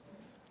us.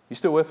 You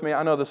still with me?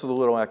 I know this is a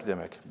little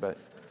academic, but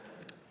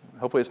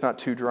hopefully it's not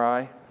too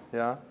dry.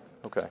 Yeah?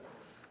 Okay.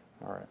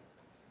 All right.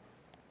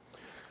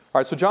 All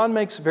right, so John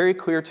makes very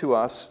clear to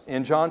us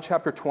in John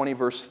chapter 20,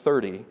 verse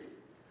 30,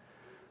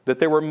 that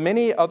there were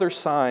many other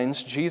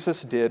signs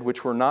Jesus did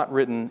which were not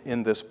written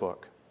in this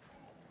book.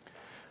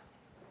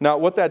 Now,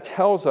 what that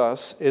tells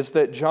us is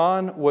that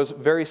John was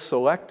very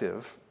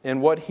selective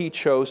in what he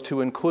chose to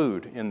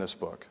include in this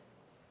book.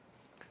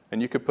 And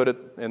you could put it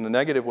in the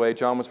negative way,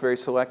 John was very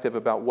selective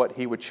about what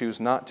he would choose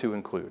not to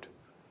include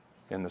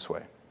in this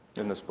way,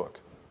 in this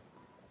book.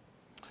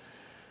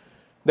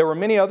 There were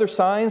many other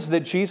signs that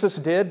Jesus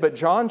did, but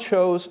John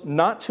chose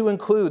not to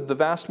include the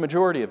vast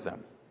majority of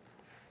them.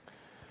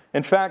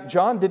 In fact,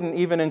 John didn't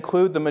even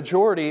include the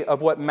majority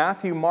of what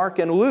Matthew, Mark,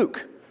 and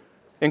Luke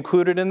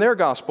included in their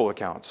gospel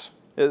accounts.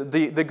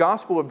 The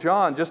Gospel of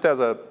John, just as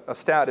a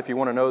stat, if you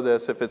want to know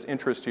this, if it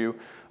interests you,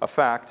 a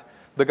fact,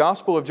 the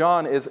Gospel of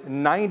John is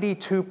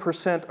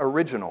 92%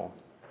 original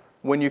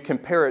when you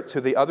compare it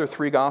to the other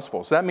three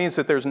Gospels. That means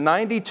that there's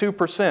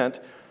 92%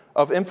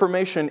 of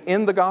information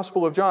in the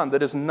Gospel of John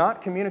that is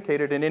not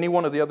communicated in any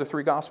one of the other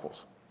three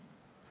Gospels.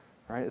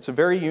 Right? It's a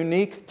very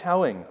unique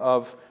telling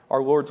of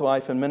our Lord's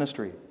life and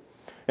ministry.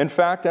 In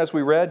fact, as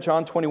we read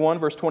John 21,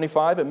 verse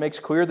 25, it makes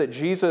clear that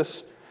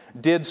Jesus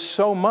did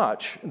so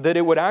much that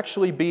it would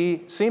actually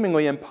be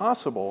seemingly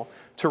impossible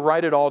to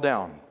write it all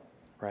down.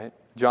 Right?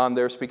 John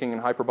there speaking in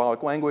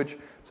hyperbolic language,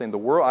 saying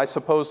I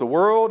suppose the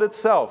world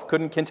itself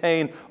couldn't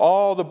contain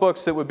all the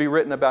books that would be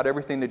written about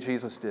everything that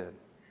Jesus did.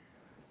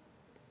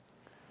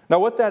 Now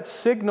what that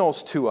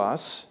signals to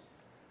us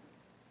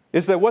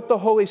is that what the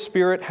Holy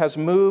Spirit has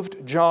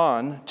moved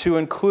John to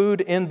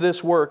include in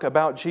this work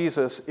about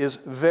Jesus is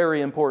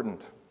very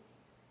important.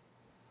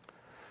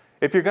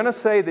 If you're going to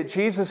say that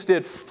Jesus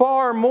did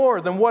far more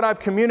than what I've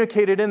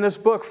communicated in this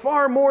book,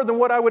 far more than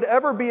what I would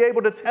ever be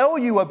able to tell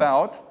you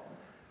about,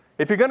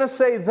 if you're going to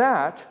say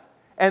that,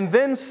 and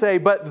then say,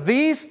 but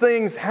these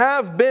things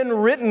have been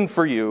written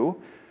for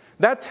you,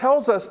 that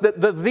tells us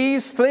that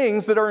these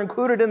things that are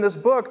included in this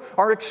book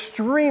are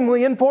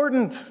extremely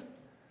important.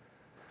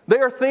 They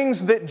are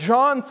things that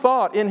John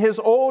thought in his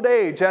old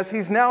age, as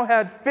he's now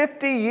had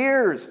 50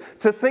 years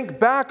to think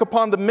back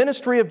upon the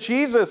ministry of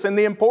Jesus and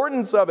the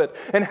importance of it,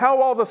 and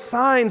how all the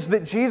signs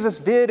that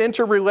Jesus did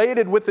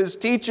interrelated with his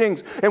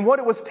teachings, and what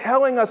it was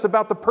telling us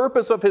about the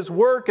purpose of his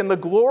work and the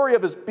glory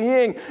of his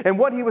being, and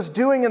what he was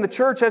doing in the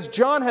church. As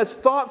John has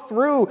thought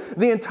through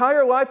the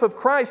entire life of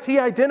Christ, he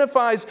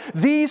identifies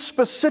these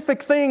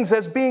specific things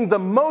as being the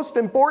most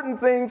important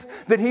things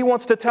that he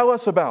wants to tell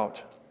us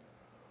about.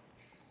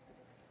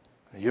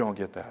 You don't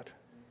get that.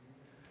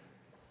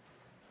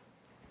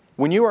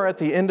 When you are at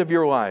the end of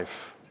your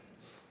life,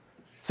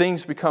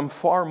 things become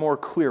far more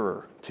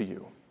clearer to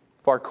you.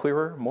 Far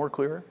clearer? More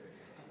clearer?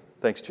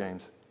 Thanks,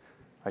 James.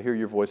 I hear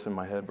your voice in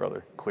my head,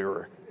 brother.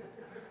 Clearer.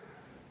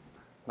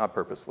 Not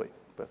purposefully,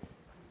 but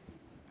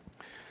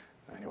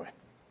anyway.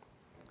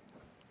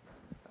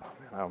 Oh,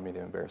 man, I don't mean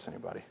to embarrass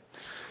anybody.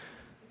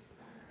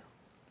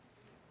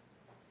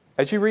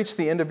 As you reach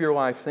the end of your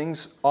life,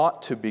 things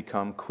ought to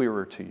become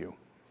clearer to you.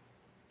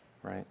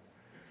 Right?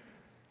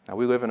 Now,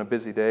 we live in a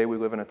busy day. We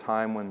live in a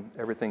time when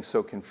everything's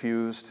so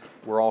confused.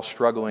 We're all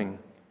struggling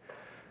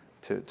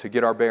to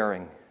get our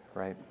bearing,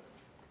 right?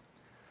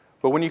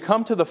 But when you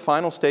come to the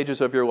final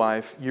stages of your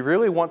life, you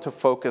really want to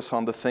focus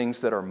on the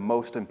things that are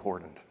most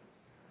important,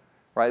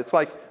 right? It's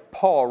like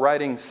Paul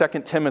writing 2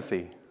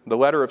 Timothy, the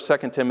letter of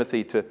 2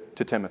 Timothy to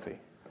Timothy.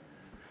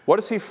 What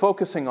is he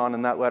focusing on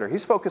in that letter?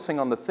 He's focusing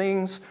on the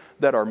things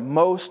that are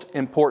most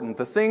important.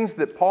 The things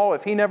that Paul,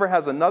 if he never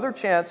has another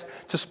chance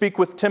to speak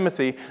with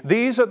Timothy,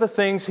 these are the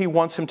things he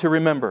wants him to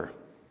remember.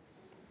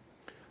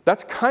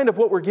 That's kind of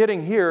what we're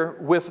getting here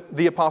with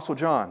the Apostle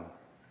John.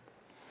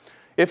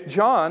 If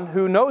John,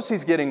 who knows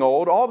he's getting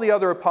old, all the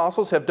other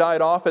apostles have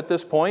died off at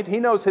this point,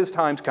 he knows his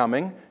time's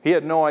coming. He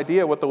had no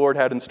idea what the Lord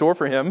had in store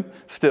for him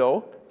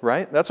still,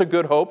 right? That's a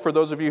good hope for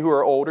those of you who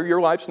are older.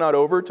 Your life's not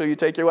over until you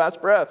take your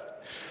last breath.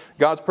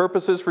 God's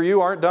purposes for you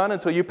aren't done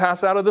until you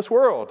pass out of this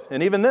world.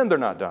 And even then, they're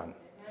not done.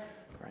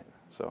 Right?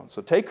 So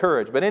take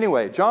courage. But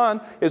anyway,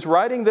 John is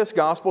writing this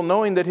gospel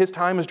knowing that his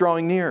time is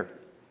drawing near.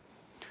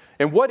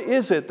 And what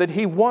is it that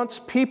he wants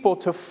people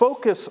to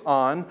focus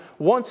on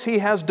once he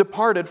has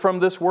departed from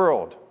this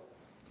world?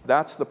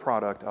 That's the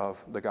product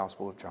of the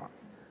Gospel of John.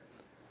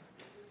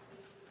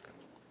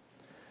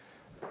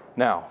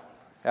 Now,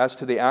 as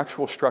to the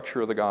actual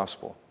structure of the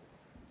gospel.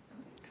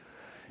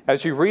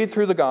 As you read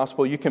through the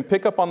gospel, you can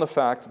pick up on the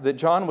fact that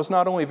John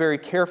not only very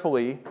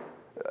carefully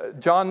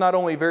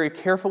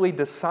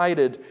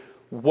decided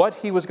what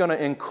he was going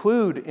to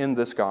include in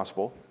this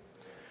gospel,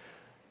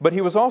 but he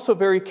was also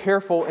very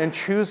careful in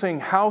choosing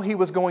how he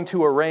was going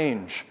to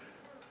arrange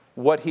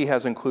what he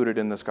has included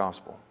in this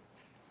gospel.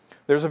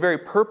 There's a very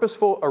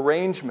purposeful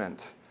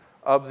arrangement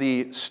of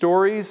the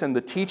stories and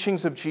the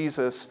teachings of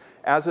Jesus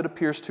as it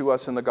appears to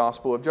us in the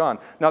Gospel of John.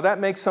 Now that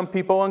makes some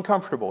people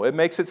uncomfortable. It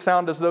makes it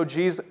sound as though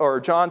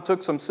John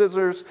took some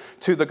scissors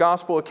to the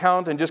Gospel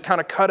account and just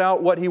kind of cut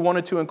out what he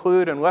wanted to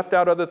include and left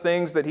out other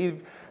things that he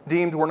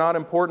deemed were not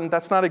important.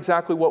 That's not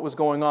exactly what was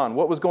going on.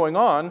 What was going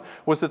on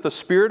was that the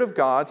Spirit of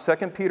God,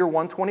 2 Peter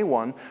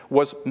 1:21,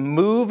 was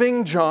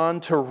moving John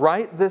to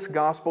write this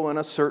Gospel in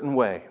a certain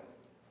way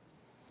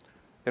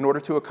in order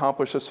to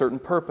accomplish a certain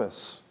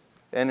purpose.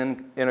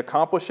 And in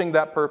accomplishing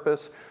that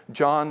purpose,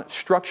 John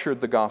structured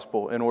the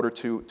gospel in order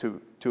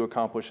to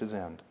accomplish his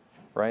end,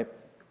 right?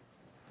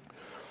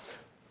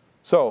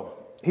 So,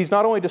 he's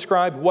not only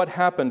described what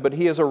happened, but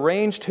he has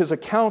arranged his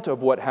account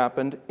of what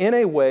happened in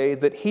a way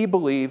that he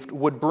believed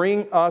would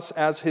bring us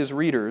as his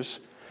readers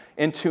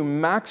into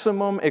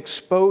maximum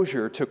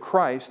exposure to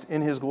Christ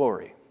in his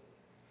glory.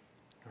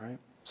 Right?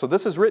 So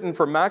this is written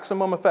for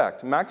maximum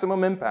effect,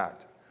 maximum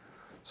impact,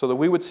 so that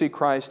we would see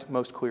Christ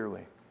most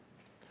clearly.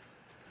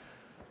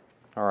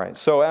 All right,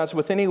 so as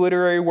with any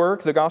literary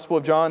work, the Gospel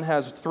of John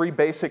has three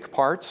basic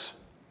parts.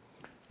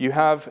 You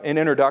have an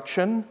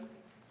introduction,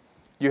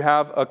 you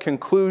have a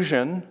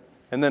conclusion,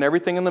 and then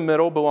everything in the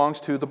middle belongs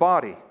to the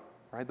body,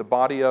 right? The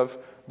body of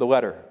the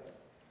letter.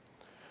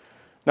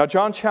 Now,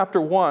 John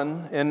chapter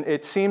 1, and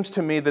it seems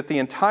to me that the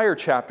entire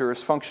chapter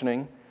is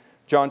functioning,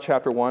 John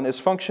chapter 1, is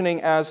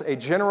functioning as a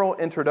general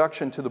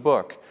introduction to the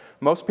book.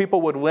 Most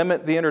people would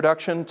limit the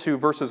introduction to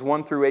verses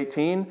 1 through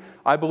 18.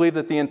 I believe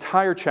that the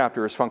entire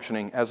chapter is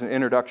functioning as an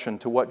introduction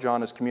to what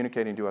John is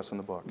communicating to us in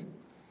the book.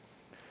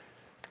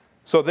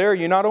 So there,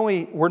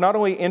 we're not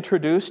only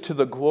introduced to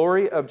the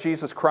glory of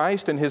Jesus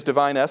Christ and His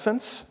divine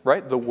essence,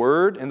 right? The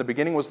Word, in the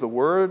beginning was the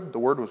Word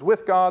was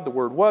with God, the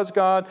Word was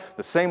God,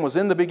 the same was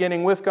in the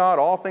beginning with God,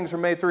 all things were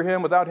made through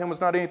Him, without Him was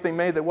not anything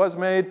made that was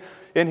made,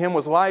 in Him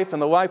was life, and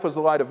the life was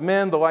the light of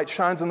men, the light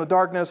shines in the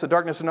darkness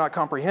did not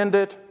comprehend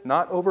it,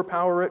 not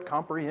overpower it,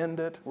 comprehend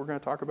it. We're going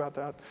to talk about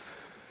that.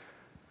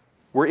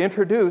 We're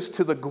introduced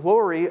to the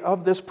glory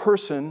of this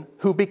person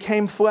who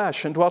became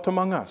flesh and dwelt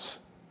among us,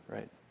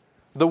 right?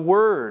 The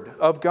Word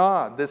of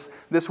God, this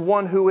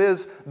one who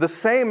is the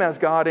same as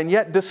God and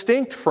yet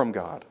distinct from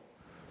God.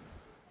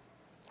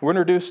 We're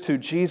introduced to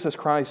Jesus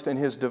Christ and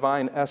His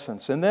divine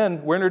essence. And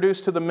then we're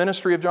introduced to the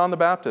ministry of John the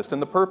Baptist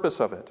and the purpose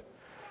of it.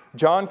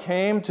 John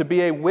came to be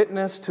a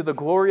witness to the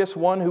glorious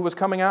one who was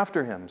coming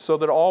after him so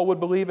that all would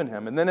believe in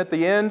him. And then at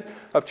the end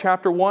of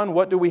chapter 1,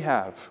 what do we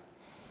have?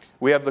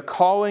 We have the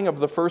calling of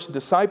the first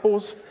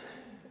disciples.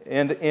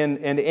 And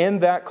in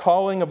that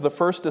calling of the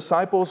first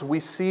disciples, we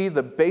see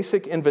the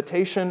basic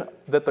invitation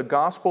that the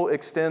gospel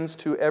extends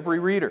to every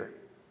reader.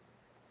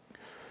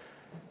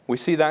 We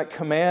see that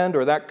command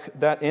or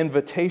that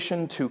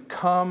invitation to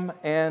come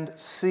and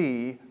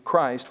see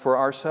Christ for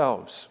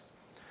ourselves.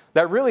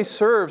 That really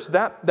serves,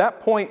 that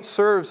point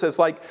serves as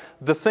like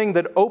the thing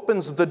that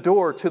opens the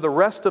door to the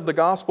rest of the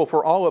gospel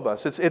for all of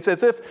us. It's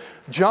as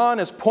if John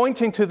is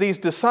pointing to these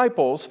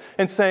disciples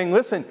and saying,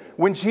 listen,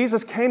 when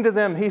Jesus came to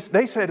them,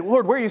 they said,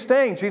 Lord, where are you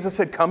staying? Jesus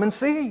said, come and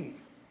see.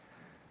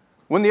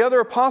 When the other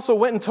apostle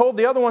went and told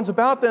the other ones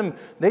about them,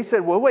 they said,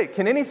 well, wait,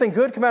 can anything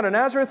good come out of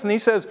Nazareth? And he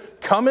says,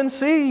 come and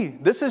see.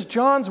 This is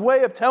John's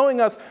way of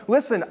telling us,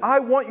 listen, I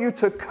want you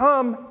to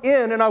come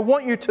in and I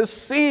want you to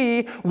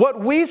see what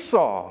we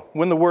saw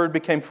when the Word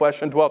became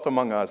flesh and dwelt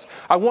among us.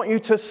 I want you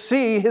to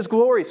see His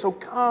glory. So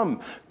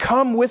come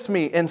with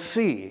me and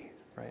see.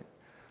 Right?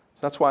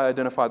 That's why I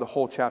identify the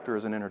whole chapter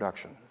as an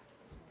introduction.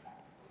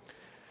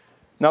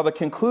 Now, the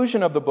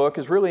conclusion of the book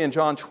is really in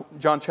John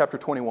chapter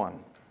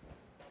 21.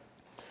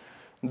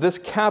 This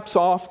caps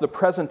off the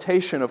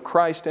presentation of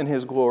Christ in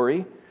His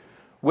glory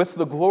with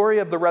the glory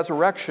of the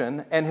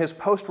resurrection and His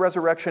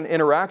post-resurrection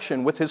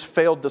interaction with His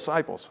failed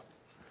disciples.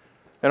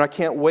 And I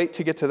can't wait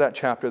to get to that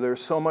chapter.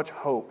 There's so much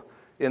hope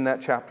in that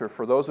chapter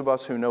for those of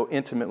us who know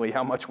intimately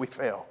how much we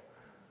fail.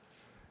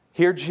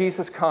 Here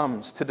Jesus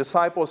comes to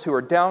disciples who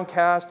are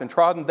downcast and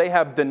trodden. They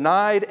have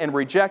denied and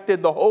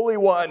rejected the Holy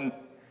One.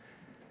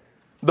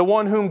 The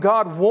one whom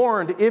God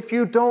warned, if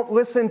you don't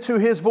listen to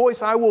His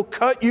voice, I will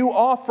cut you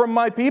off from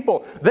my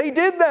people. They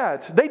did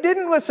that. They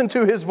didn't listen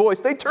to His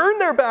voice. They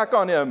turned their back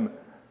on Him.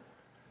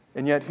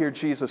 And yet here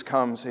Jesus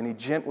comes and He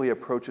gently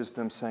approaches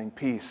them saying,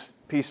 peace,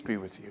 peace be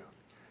with you.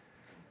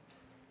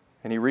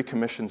 And He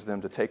recommissions them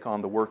to take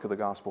on the work of the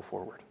gospel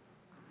forward.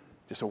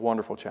 Just a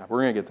wonderful chapter.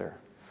 We're going to get there.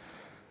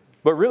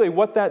 But really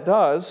what that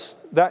does,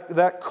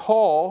 that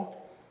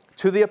call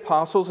to the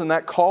apostles and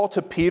that call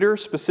to Peter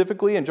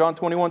specifically in John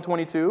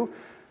 21:22,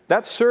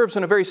 that serves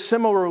in a very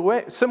similar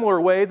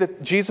way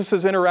that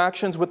Jesus'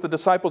 interactions with the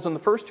disciples in the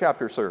first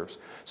chapter serves.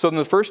 So in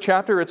the first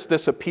chapter, it's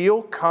this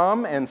appeal,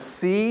 come and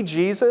see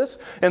Jesus.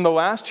 In the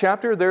last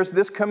chapter, there's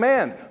this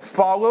command,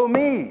 follow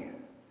me.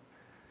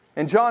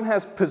 And John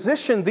has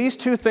positioned these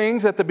two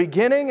things at the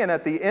beginning and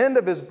at the end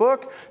of his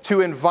book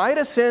to invite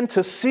us in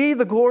to see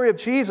the glory of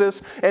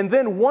Jesus. And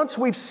then once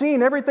we've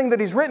seen everything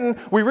that he's written,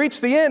 we reach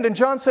the end and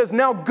John says,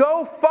 now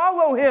go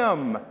follow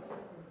him.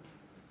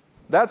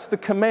 That's the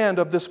command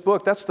of this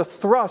book. That's the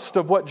thrust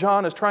of what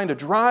John is trying to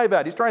drive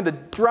at. He's trying to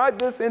drive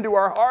this into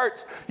our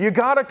hearts. You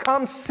got to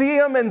come see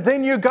him and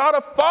then you got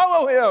to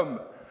follow him.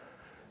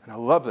 And I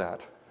love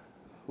that.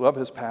 Love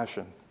his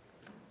passion.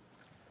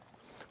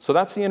 So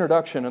that's the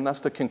introduction and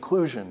that's the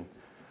conclusion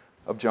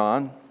of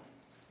John.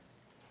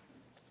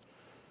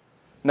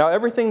 Now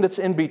everything that's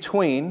in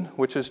between,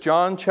 which is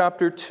John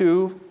chapter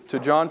 2 to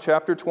John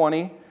chapter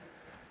 20,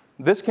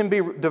 this can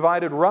be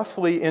divided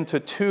roughly into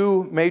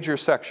two major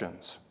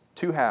sections,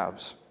 two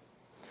halves.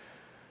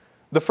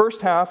 The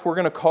first half we're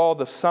going to call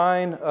the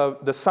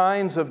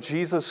signs of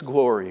Jesus'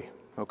 glory,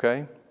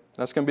 okay?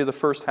 That's going to be the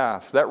first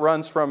half. That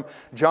runs from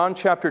John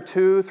chapter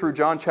 2 through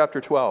John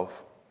chapter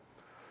 12.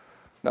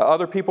 Now,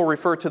 other people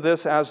refer to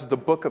this as the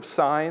book of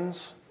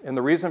signs, and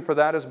the reason for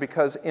that is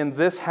because in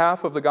this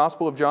half of the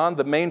Gospel of John,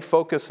 the main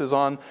focus is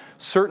on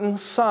certain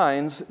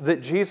signs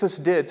that Jesus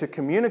did to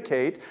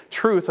communicate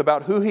truth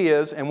about who he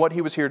is and what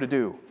he was here to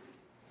do.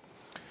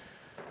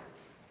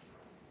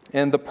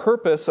 And the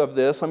purpose of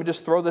this, let me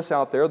just throw this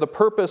out there, the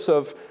purpose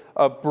of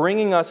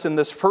bringing us in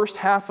this first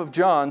half of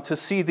John to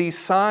see these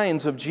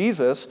signs of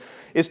Jesus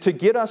is to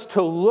get us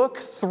to look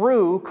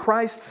through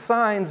Christ's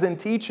signs and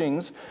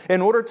teachings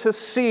in order to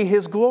see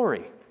His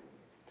glory.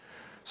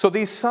 So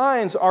these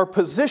signs are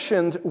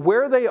positioned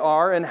where they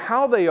are and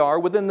how they are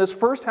within this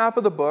first half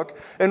of the book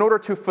in order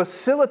to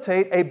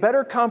facilitate a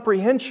better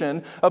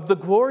comprehension of the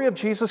glory of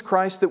Jesus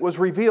Christ that was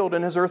revealed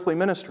in His earthly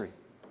ministry.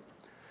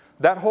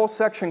 That whole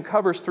section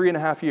covers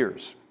 3.5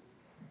 years.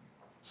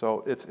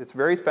 So it's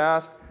very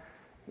fast,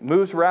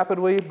 moves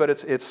rapidly, but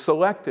it's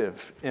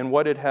selective in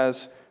what it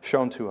has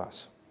shown to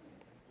us.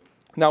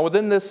 Now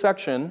within this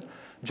section,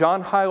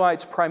 John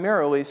highlights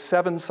primarily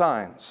 7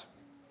 signs.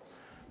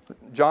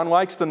 John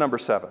likes the number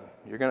 7.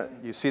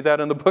 You see that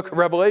in the book of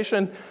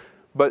Revelation,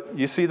 but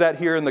you see that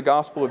here in the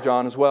Gospel of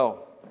John as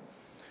well.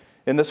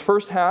 In this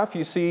first half,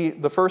 you see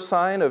the first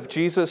sign of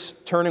Jesus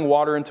turning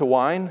water into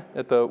wine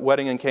at the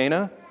wedding in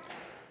Cana.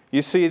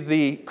 You see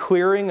the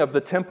clearing of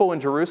the temple in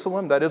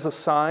Jerusalem. That is a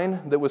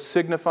sign that was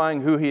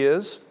signifying who He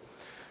is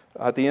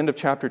at the end of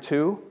chapter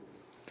 2.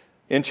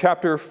 In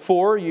chapter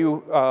 4,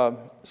 you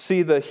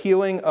see the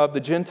healing of the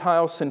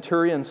Gentile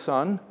centurion's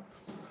son.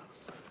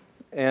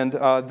 And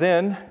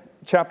then,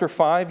 chapter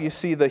 5, you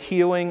see the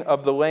healing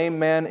of the lame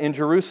man in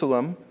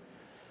Jerusalem.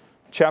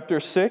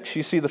 Chapter 6,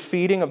 you see the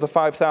feeding of the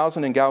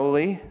 5,000 in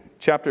Galilee.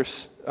 Chapter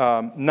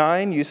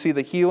 9, you see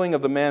the healing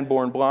of the man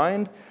born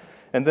blind.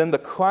 And then the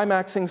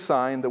climaxing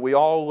sign that we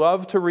all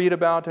love to read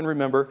about and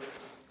remember,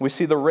 we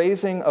see the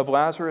raising of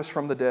Lazarus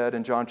from the dead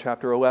in John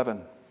chapter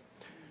 11,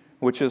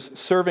 which is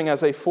serving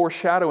as a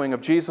foreshadowing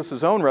of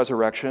Jesus' own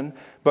resurrection,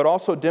 but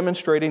also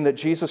demonstrating that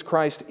Jesus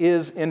Christ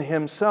is in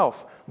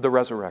Himself the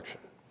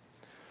resurrection.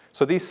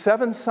 So these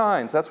 7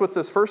 signs, that's what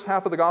this first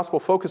half of the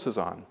gospel focuses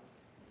on.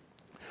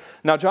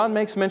 Now, John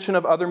makes mention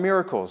of other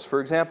miracles.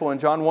 For example, in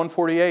John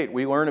 1:48,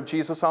 we learn of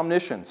Jesus'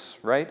 omniscience,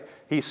 right?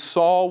 He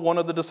saw one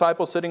of the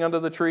disciples sitting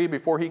under the tree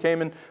before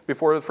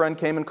the friend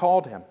came and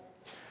called him.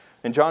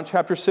 In John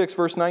chapter 6,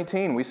 verse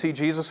 19, we see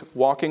Jesus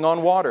walking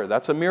on water.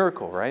 That's a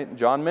miracle, right?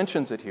 John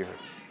mentions it here.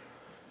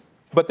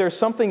 But there's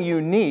something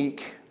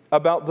unique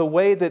about the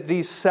way that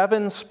these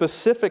 7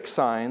 specific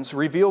signs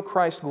reveal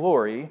Christ's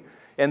glory,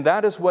 and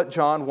that is what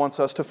John wants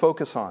us to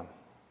focus on.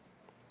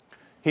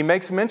 He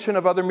makes mention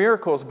of other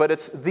miracles, but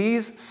it's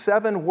these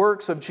 7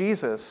 works of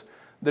Jesus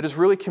that is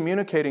really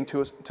communicating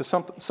to us,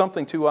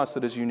 something to us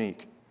that is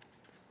unique.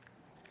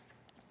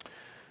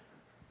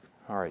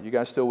 All right, you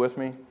guys still with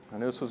me? I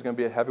knew this was going to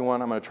be a heavy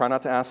one. I'm going to try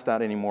not to ask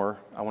that anymore.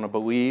 I want to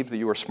believe that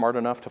you are smart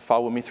enough to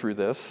follow me through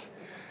this.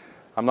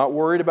 I'm not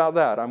worried about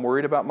that. I'm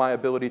worried about my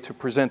ability to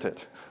present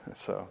it.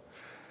 So,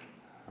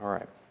 all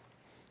right.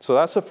 So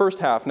that's the first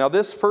half. Now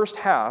this first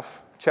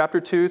half,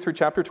 chapter 2 through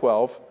chapter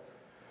 12,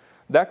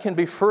 that can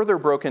be further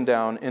broken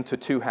down into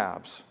 2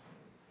 halves.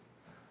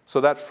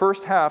 So that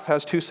first half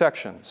has 2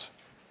 sections.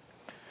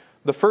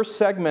 The first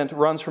segment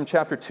runs from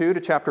chapter 2 to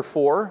chapter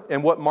 4,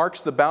 and what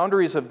marks the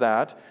boundaries of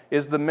that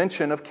is the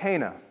mention of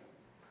Cana.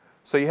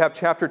 So you have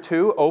chapter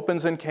 2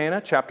 opens in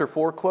Cana, chapter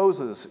 4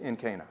 closes in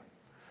Cana.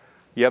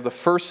 You have the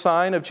first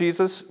sign of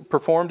Jesus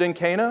performed in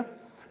Cana.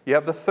 You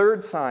have the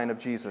third sign of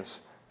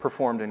Jesus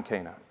performed in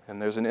Cana.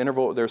 And there's an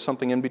interval, there's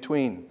something in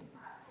between.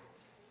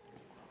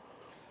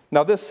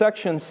 Now this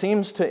section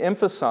seems to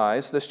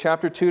emphasize, this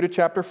chapter 2 to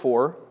chapter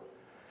 4,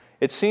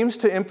 it seems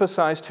to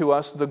emphasize to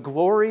us the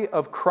glory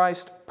of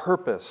Christ's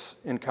purpose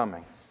in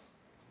coming.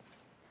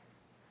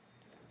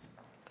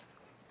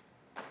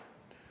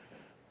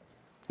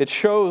 It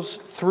shows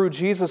through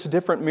Jesus'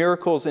 different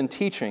miracles and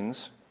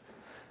teachings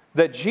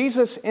that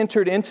Jesus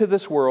entered into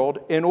this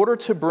world in order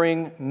to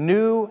bring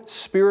new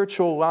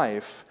spiritual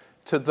life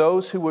to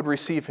those who would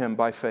receive Him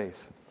by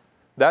faith.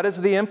 That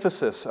is the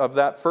emphasis of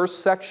that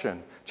first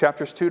section,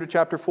 chapters 2 to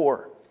chapter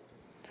 4.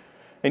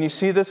 And you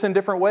see this in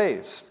different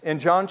ways. In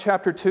John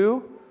chapter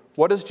 2,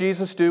 what does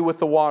Jesus do with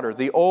the water?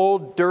 The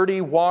old,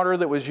 dirty water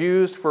that was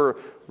used for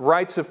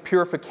rites of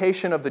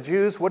purification of the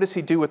Jews, what does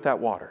He do with that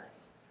water?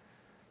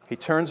 He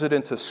turns it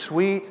into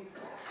sweet,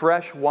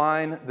 fresh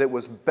wine that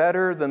was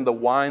better than the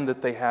wine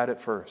that they had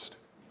at first.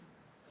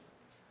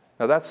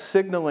 Now that's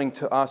signaling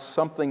to us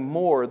something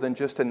more than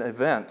just an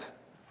event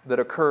that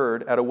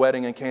occurred at a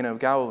wedding in Cana of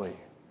Galilee.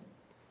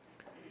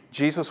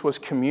 Jesus was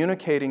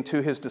communicating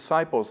to His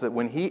disciples that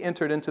when He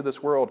entered into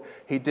this world,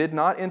 He did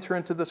not enter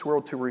into this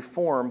world to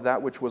reform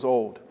that which was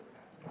old.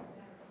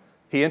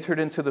 He entered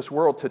into this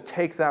world to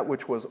take that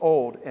which was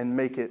old and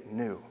make it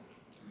new.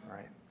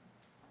 Right?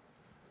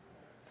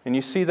 And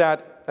you see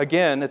that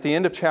again at the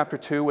end of chapter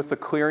 2 with the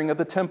clearing of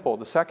the temple,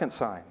 the second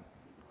sign.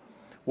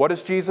 What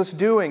is Jesus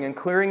doing in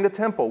clearing the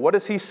temple? What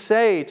does He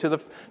say to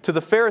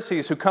the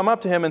Pharisees who come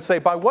up to Him and say,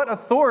 "By what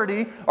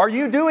authority are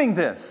you doing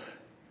this?"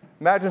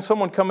 Imagine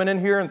someone coming in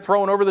here and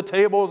throwing over the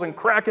tables and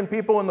cracking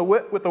people in the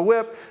whip with the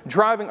whip,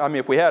 driving,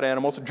 if we had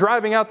animals,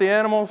 driving out the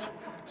animals.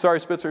 Sorry,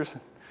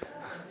 Spitzers.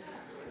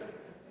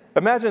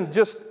 Imagine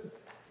just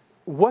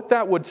what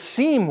that would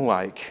seem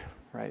like,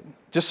 right?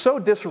 Just so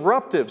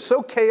disruptive,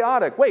 so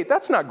chaotic. Wait,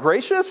 that's not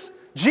gracious.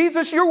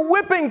 Jesus, you're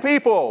whipping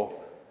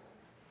people.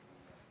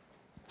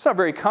 It's not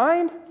very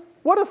kind.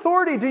 What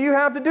authority do you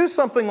have to do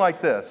something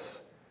like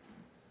this?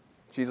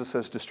 Jesus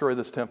says, destroy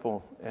this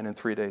temple, and in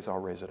 3 days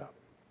I'll raise it up.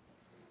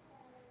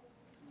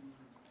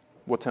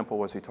 What temple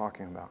was he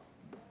talking about?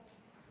 He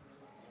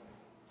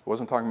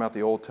wasn't talking about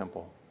the old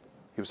temple.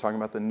 He was talking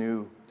about the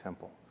new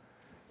temple,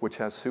 which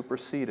has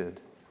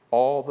superseded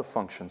all the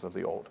functions of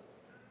the old.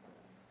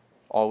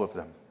 All of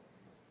them.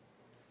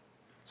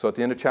 So at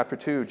the end of chapter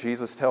 2,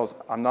 Jesus tells,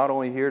 I'm not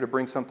only here to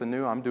bring something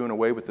new, I'm doing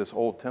away with this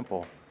old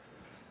temple,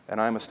 and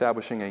I'm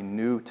establishing a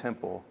new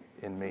temple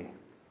in me.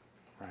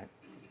 Right?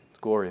 It's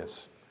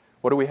glorious.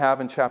 What do we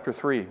have in chapter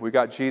 3? We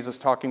got Jesus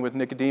talking with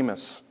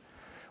Nicodemus.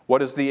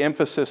 What is the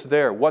emphasis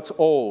there? What's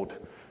old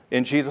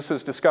in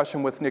Jesus'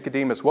 discussion with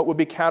Nicodemus? What would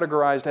be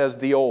categorized as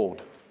the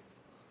old?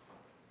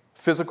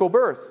 Physical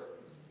birth.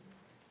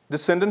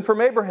 Descendant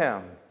from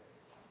Abraham.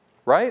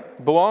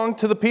 Right? Belonged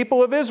to the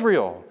people of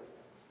Israel.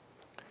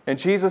 And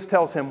Jesus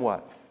tells him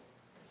what?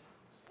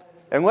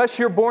 Unless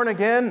you're born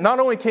again, not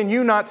only can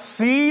you not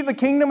see the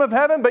kingdom of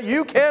heaven, but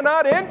you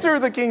cannot enter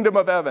the kingdom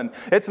of heaven.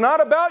 It's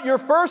not about your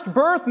first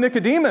birth,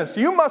 Nicodemus.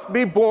 You must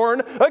be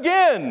born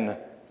again. And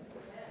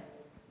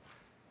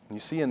you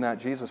see in that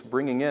Jesus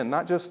bringing in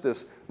not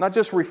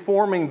just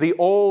reforming the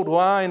old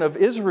line of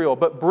Israel,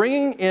 but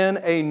bringing in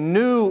a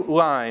new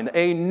line,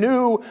 a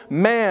new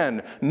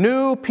man,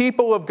 new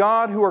people of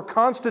God who are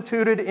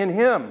constituted in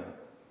Him,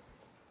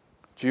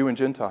 Jew and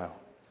Gentile.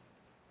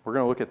 We're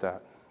going to look at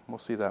that. We'll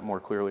see that more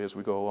clearly as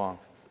we go along.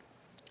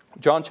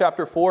 John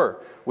chapter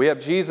 4, we have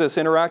Jesus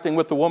interacting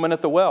with the woman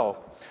at the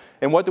well.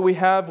 And what do we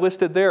have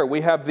listed there? We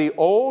have the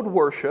old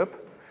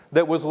worship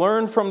that was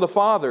learned from the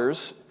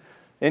fathers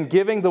in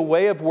giving the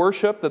way of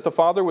worship that the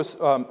Father was,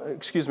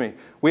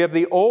 we have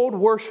the old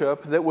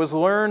worship that was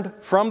learned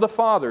from the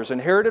fathers,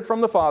 inherited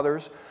from the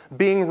fathers,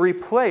 being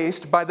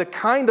replaced by the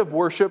kind of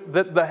worship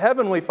that the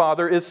Heavenly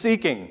Father is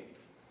seeking.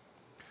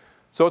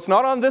 So it's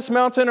not on this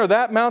mountain or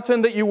that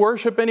mountain that you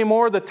worship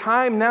anymore. The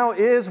time now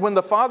is when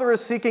the Father is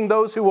seeking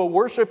those who will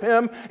worship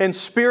Him in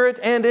spirit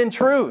and in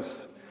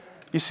truth.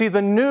 You see,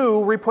 the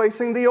new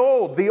replacing the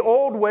old. The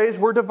old ways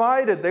were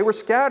divided. They were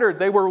scattered.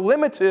 They were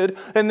limited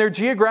in their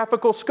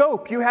geographical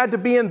scope. You had to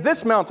be in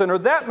this mountain or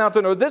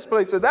this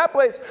place or that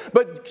place.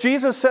 But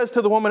Jesus says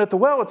to the woman at the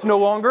well, it's no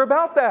longer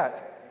about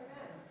that.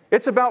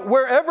 It's about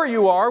wherever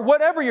you are,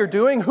 whatever you're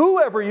doing,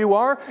 whoever you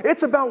are.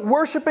 It's about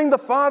worshiping the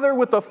Father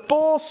with the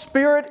full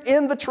Spirit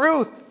in the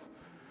truth.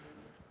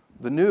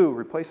 The new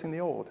replacing the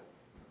old.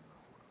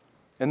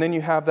 And then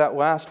you have that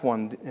last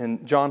one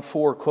in John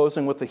 4,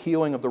 closing with the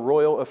healing of the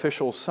royal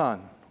official's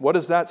son. What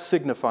is that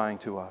signifying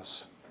to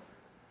us?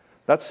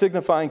 That's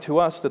signifying to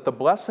us that the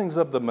blessings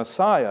of the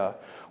Messiah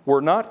were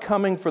not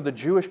coming for the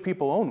Jewish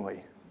people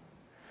only,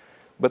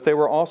 but they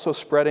were also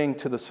spreading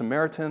to the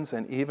Samaritans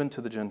and even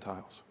to the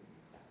Gentiles.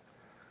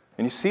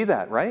 And you see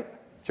that, right?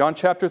 John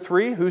chapter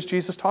 3, who's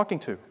Jesus talking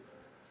to?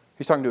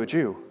 He's talking to a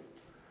Jew.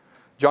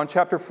 John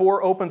chapter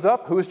 4 opens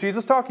up, who is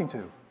Jesus talking to?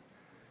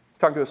 He's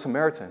talking to a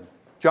Samaritan.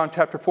 John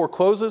chapter 4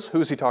 closes,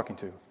 who's He talking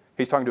to?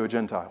 He's talking to a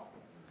Gentile.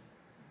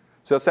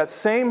 So it's that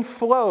same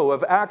flow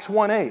of Acts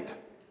 1:8,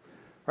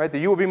 right? That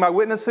you will be my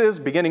witnesses,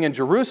 beginning in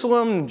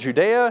Jerusalem,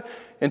 Judea,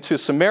 into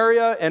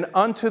Samaria, and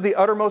unto the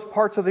uttermost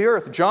parts of the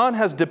earth. John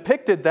has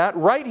depicted that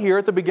right here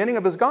at the beginning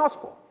of his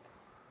gospel,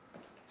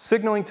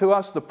 signaling to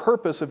us the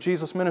purpose of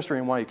Jesus' ministry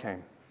and why He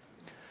came.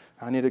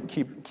 I need to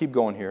keep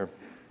going here.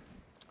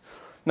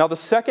 Now, the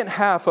second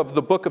half of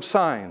the book of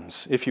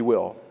signs, if you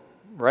will,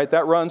 right?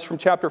 That runs from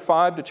chapter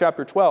 5 to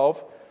chapter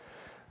 12.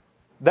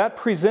 That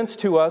presents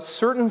to us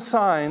certain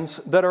signs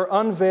that are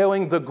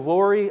unveiling the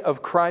glory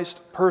of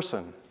Christ's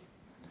person.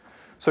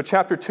 So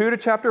chapter 2 to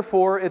chapter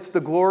 4, it's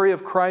the glory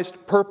of Christ's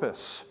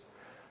purpose.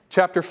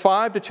 Chapter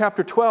 5 to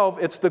chapter 12,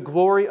 it's the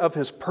glory of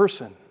His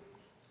person,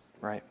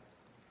 right?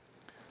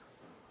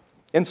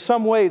 In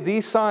some way,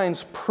 these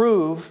signs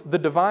prove the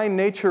divine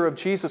nature of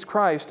Jesus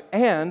Christ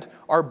and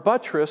are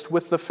buttressed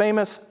with the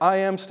famous I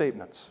am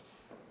statements,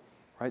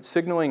 right?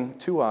 Signaling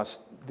to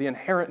us the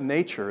inherent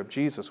nature of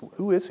Jesus.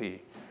 Who is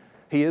He?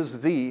 He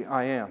is the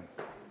I am.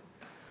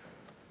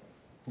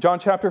 John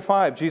chapter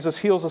 5, Jesus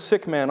heals a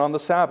sick man on the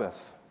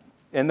Sabbath.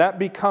 And that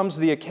becomes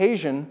the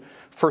occasion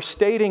for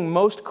stating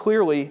most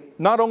clearly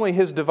not only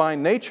His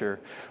divine nature,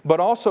 but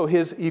also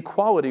His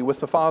equality with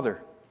the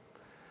Father.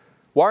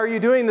 Why are you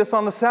doing this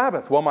on the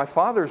Sabbath? Well, my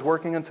Father's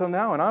working until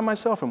now, and I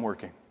myself am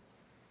working.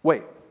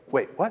 Wait,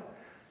 what?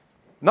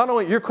 Not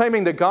only you're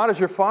claiming that God is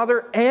your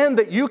Father and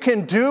that you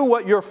can do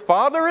what your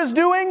Father is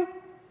doing?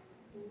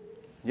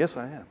 Yes,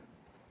 I am.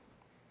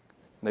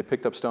 And they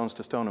picked up stones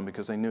to stone Him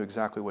because they knew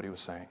exactly what He was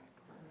saying,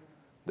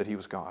 that He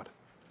was God.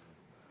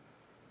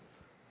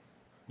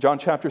 John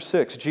chapter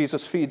 6,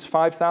 Jesus feeds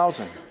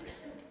 5,000.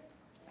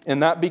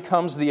 And that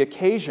becomes the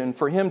occasion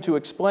for Him to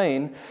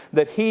explain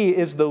that He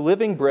is the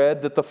living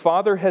bread that the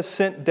Father has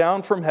sent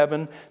down from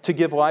heaven to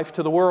give life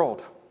to the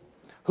world.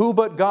 Who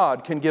but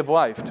God can give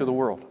life to the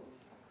world?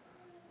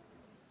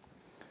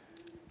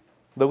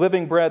 The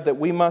living bread that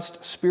we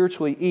must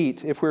spiritually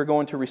eat if we're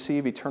going to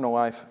receive eternal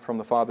life from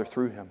the Father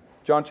through Him.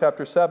 John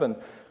chapter 7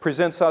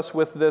 presents us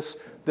with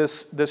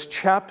this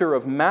chapter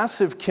of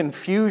massive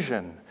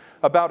confusion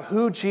about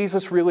who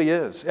Jesus really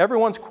is.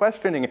 Everyone's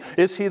questioning,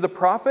 is he the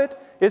prophet?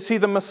 Is he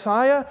the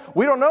Messiah?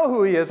 We don't know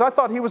who he is. I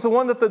thought he was the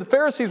one that the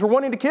Pharisees were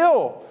wanting to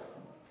kill.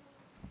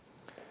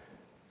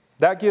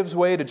 That gives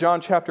way to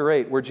John chapter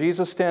 8, where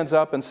Jesus stands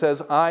up and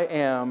says, I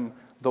am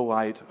the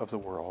light of the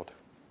world.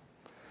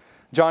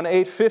 John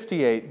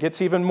 8:58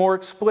 gets even more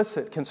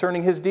explicit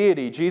concerning his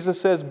deity. Jesus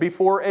says,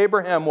 before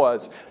Abraham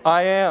was,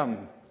 I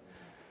am.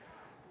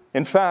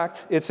 In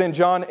fact, it's in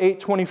John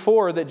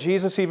 8:24 that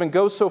Jesus even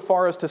goes so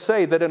far as to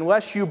say that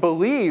unless you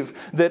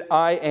believe that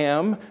I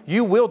am,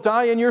 you will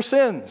die in your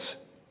sins.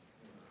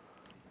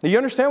 Do you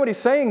understand what he's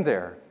saying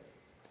there?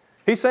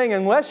 He's saying,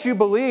 unless you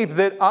believe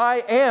that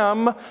I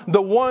am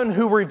the one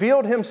who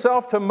revealed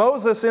himself to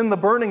Moses in the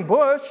burning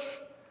bush,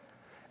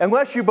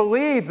 unless you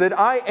believe that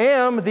I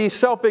am the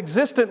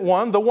self-existent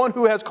one, the one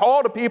who has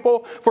called a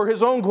people for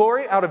his own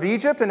glory out of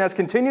Egypt and has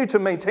continued to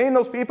maintain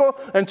those people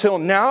until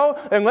now,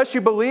 unless you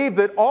believe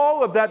that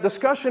all of that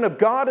discussion of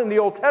God in the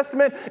Old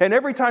Testament and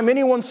every time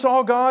anyone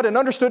saw God and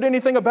understood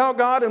anything about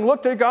God and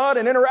looked at God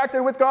and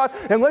interacted with God,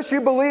 unless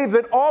you believe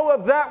that all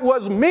of that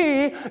was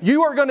me,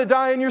 you are going to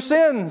die in your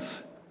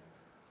sins.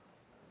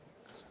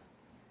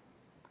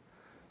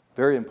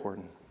 Very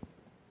important.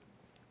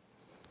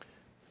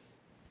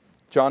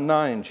 John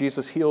 9,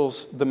 Jesus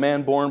heals the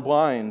man born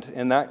blind,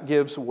 and that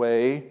gives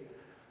way,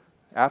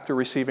 after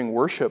receiving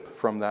worship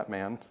from that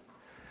man,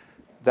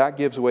 that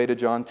gives way to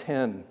John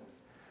 10,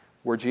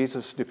 where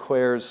Jesus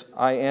declares,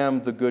 I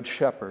am the good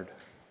shepherd,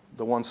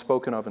 the one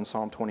spoken of in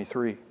Psalm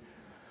 23.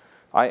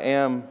 I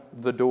am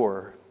the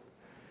door,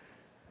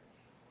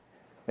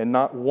 and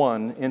not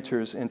one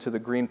enters into the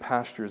green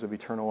pastures of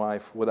eternal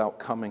life without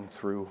coming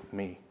through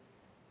me.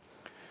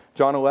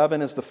 John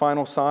 11 is the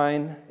final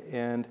sign,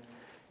 and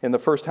in the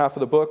first half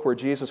of the book, where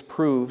Jesus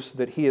proves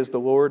that he is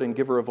the Lord and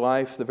giver of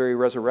life, the very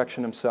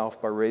resurrection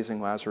himself by raising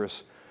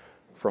Lazarus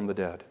from the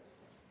dead.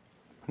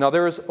 Now,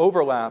 there is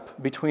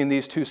overlap between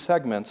these two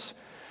segments,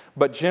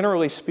 but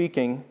generally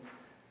speaking,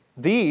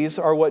 these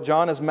are what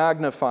John is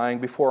magnifying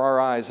before our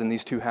eyes in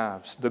these two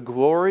halves: the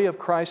glory of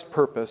Christ's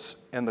purpose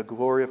and the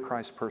glory of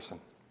Christ's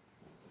person.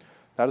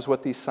 That is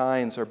what these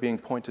signs are being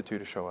pointed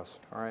to show us.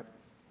 All right.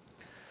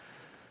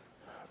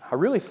 I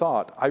really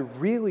thought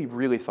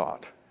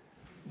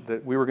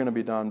that we were going to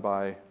be done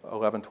by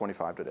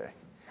 11:25 today.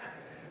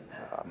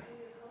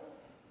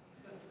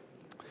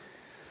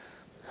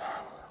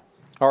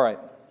 All right,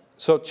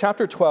 so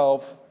chapter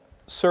 12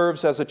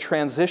 serves as a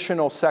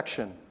transitional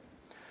section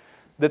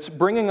that's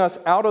bringing us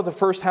out of the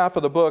first half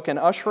of the book and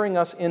ushering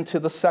us into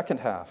the second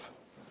half.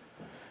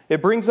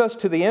 It brings us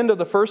to the end of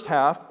the first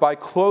half by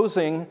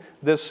closing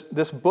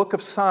this book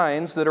of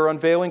signs that are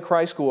unveiling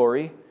Christ's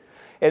glory,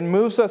 and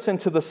moves us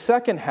into the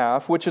second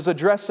half, which is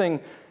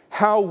addressing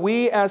how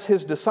we as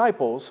his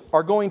disciples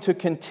are going to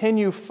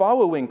continue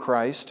following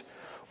Christ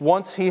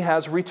once he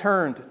has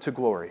returned to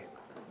glory.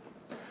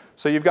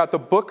 So you've got the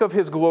book of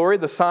his glory,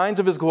 the signs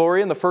of his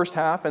glory in the first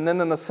half, and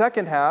then in the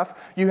second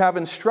half, you have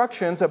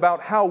instructions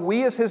about how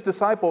we as his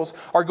disciples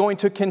are going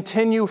to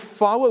continue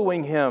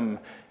following him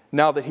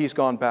now that he's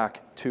gone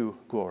back to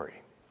glory.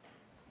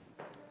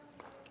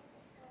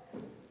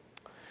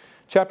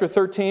 Chapter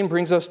 13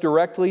 brings us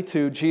directly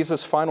to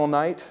Jesus' final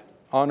night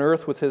on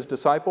earth with his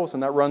disciples,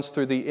 and that runs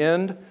through the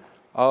end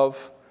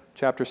of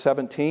chapter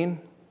 17.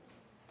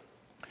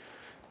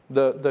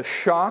 The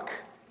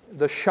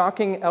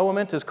shocking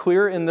element is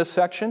clear in this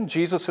section.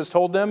 Jesus has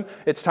told them,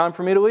 it's time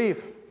for me to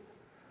leave.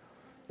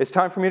 It's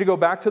time for me to go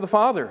back to the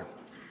Father.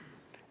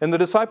 And the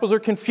disciples are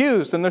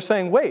confused, and they're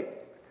saying, wait,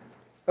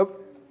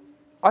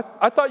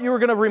 I thought you were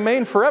going to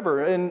remain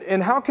forever,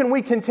 and how can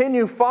we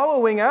continue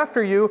following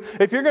after you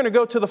if you're going to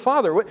go to the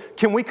Father?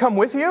 Can we come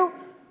with you?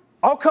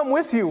 I'll come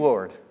with you,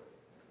 Lord.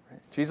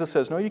 Jesus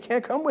says, no, you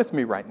can't come with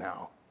me right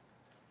now.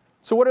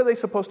 So what are they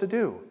supposed to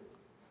do?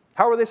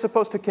 How are they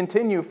supposed to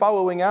continue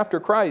following after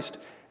Christ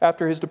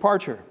after his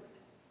departure?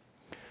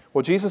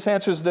 Well, Jesus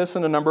answers this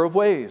in a number of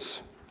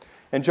ways.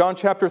 In John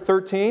chapter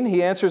 13,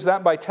 he answers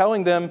that by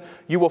telling them,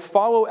 you will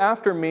follow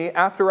after me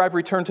after I've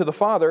returned to the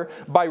Father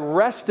by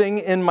resting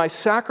in my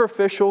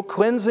sacrificial,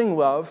 cleansing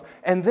love,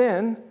 and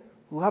then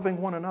loving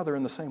one another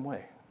in the same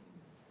way.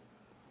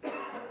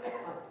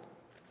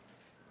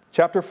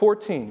 Chapter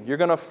 14, you're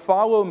going to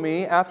follow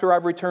me after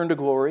I've returned to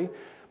glory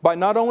by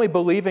not only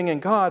believing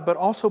in God, but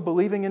also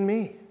believing in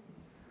me.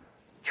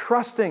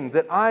 Trusting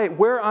that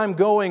where I'm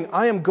going,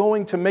 I am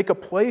going to make a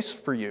place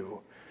for you.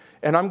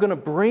 And I'm going to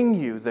bring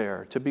you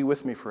there to be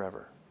with me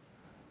forever.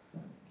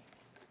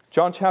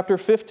 John chapter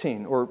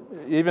 15, or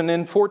even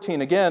in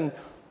 14, again,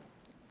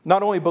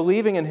 not only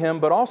believing in him,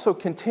 but also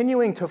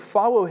continuing to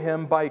follow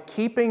him by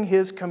keeping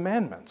his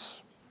commandments.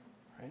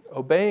 Right?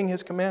 Obeying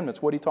his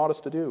commandments, what he taught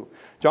us to do.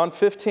 John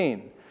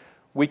 15,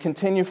 we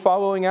continue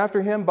following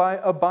after him by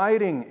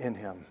abiding in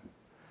him.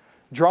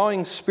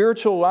 Drawing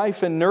spiritual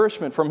life and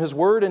nourishment from his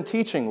word and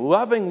teaching,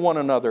 loving one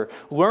another,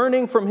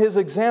 learning from his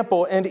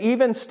example, and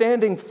even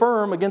standing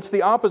firm against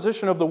the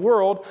opposition of the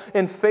world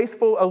in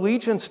faithful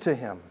allegiance to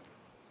him.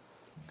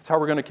 That's how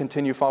we're going to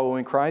continue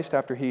following Christ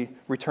after He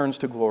returns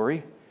to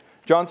glory.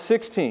 John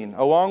 16,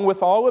 along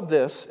with all of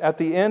this, at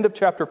the end of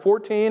chapter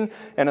 14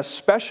 and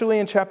especially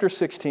in chapter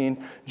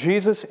 16,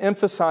 Jesus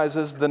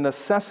emphasizes the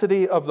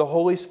necessity of the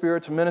Holy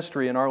Spirit's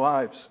ministry in our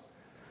lives.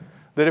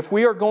 That if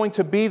we are going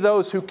to be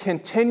those who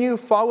continue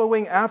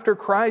following after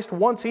Christ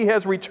once He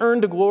has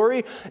returned to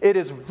glory, it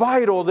is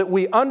vital that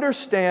we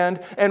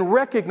understand and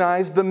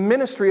recognize the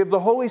ministry of the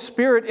Holy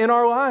Spirit in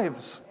our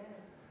lives.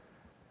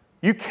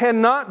 You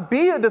cannot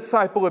be a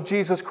disciple of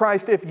Jesus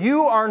Christ if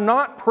you are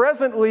not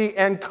presently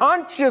and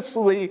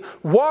consciously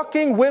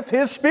walking with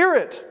His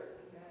Spirit.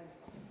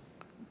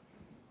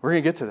 We're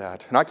going to get to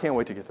that, and I can't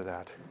wait to get to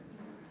that.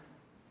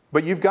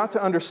 But you've got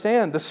to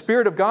understand the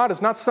Spirit of God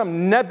is not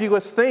some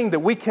nebulous thing that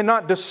we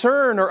cannot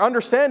discern or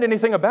understand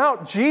anything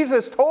about.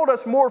 Jesus told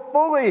us more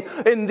fully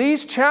in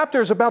these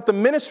chapters about the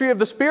ministry of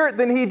the Spirit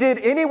than He did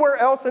anywhere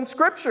else in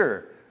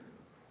Scripture.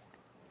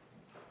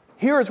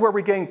 Here is where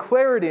we gain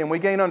clarity and we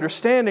gain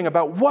understanding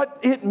about what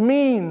it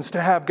means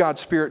to have God's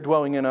Spirit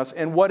dwelling in us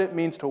and what it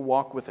means to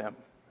walk with Him.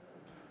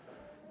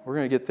 We're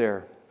going to get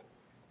there.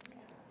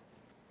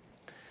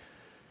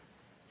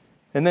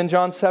 And then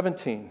John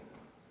 17.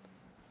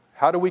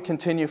 How do we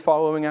continue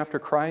following after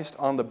Christ?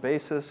 On the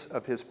basis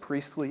of His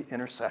priestly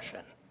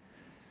intercession.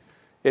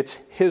 It's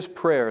His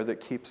prayer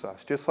that keeps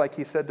us. Just like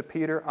He said to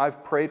Peter,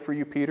 I've prayed for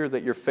you, Peter,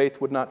 that your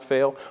faith would not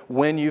fail.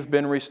 When you've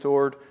been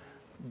restored,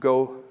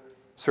 go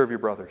serve your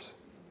brothers.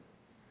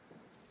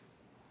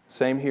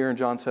 Same here in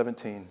John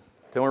 17.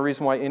 The only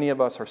reason why any of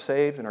us are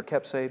saved and are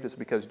kept saved is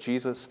because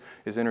Jesus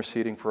is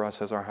interceding for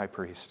us as our high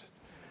priest.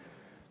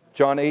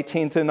 John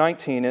 18 to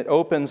 19, it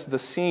opens the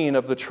scene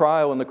of the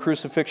trial and the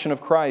crucifixion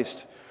of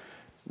Christ.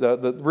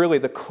 Really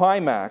the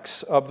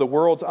climax of the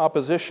world's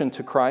opposition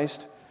to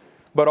Christ,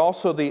 but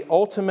also the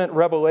ultimate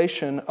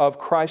revelation of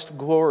Christ's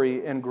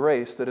glory and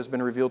grace that has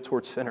been revealed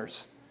towards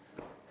sinners.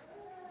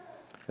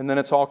 And then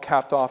it's all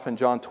capped off in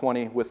John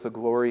 20 with the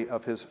glory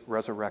of His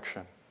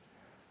resurrection.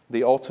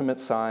 The ultimate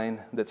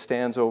sign that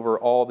stands over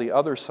all the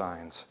other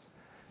signs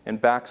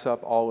and backs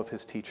up all of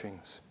His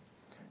teachings.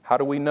 How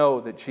do we know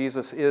that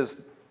Jesus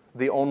is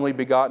the only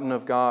begotten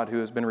of God who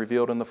has been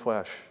revealed in the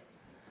flesh?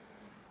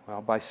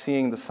 Well, by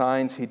seeing the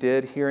signs He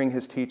did, hearing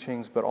His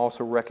teachings, but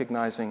also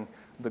recognizing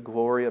the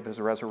glory of His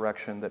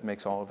resurrection that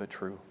makes all of it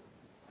true.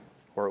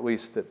 Or at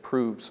least that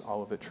proves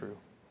all of it true.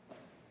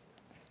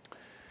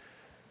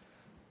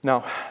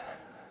 Now,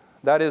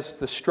 that is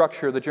the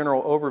structure, the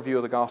general overview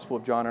of the Gospel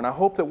of John. And I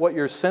hope that what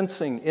you're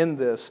sensing in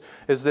this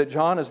is that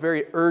John is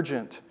very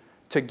urgent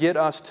to get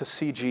us to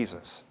see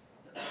Jesus.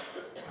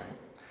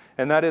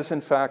 And that is,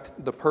 in fact,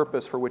 the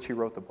purpose for which he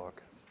wrote the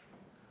book.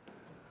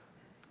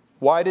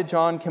 Why did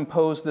John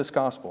compose this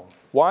Gospel?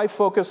 Why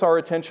focus our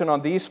attention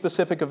on these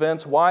specific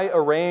events? Why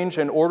arrange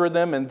and order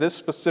them in this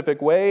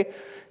specific way?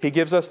 He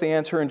gives us the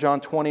answer in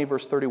John 20,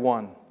 verse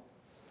 31.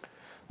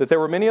 That there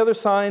were many other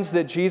signs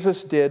that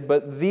Jesus did,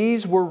 but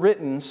these were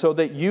written so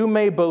that you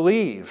may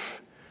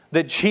believe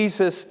that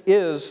Jesus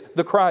is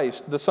the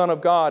Christ, the Son of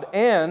God,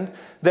 and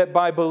that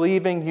by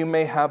believing you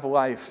may have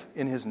life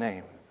in His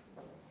name.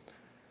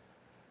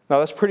 Now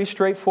that's pretty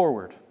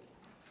straightforward.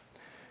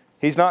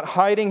 He's not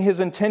hiding His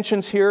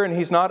intentions here, and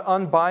He's not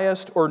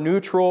unbiased or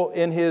neutral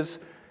in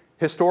His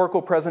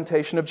historical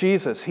presentation of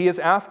Jesus. He is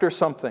after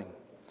something.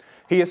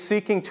 He is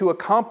seeking to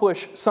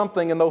accomplish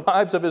something in the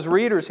lives of His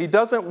readers. He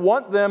doesn't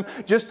want them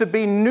just to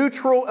be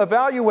neutral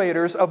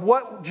evaluators of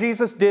what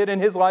Jesus did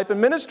in His life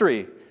and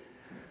ministry.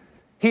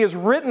 He has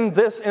written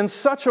this in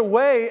such a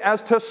way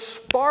as to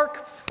spark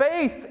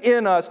faith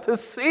in us, to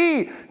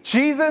see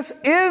Jesus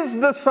is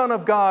the Son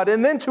of God,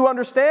 and then to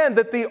understand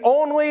that the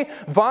only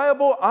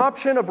viable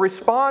option of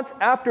response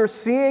after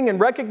seeing and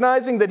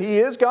recognizing that He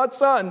is God's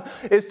Son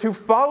is to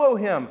follow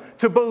Him,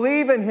 to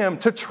believe in Him,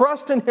 to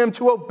trust in Him,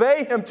 to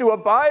obey Him, to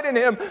abide in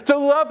Him, to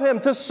love Him,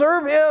 to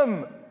serve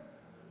Him. And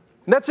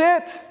that's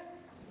it.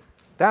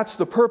 That's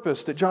the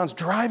purpose that John's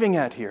driving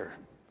at here.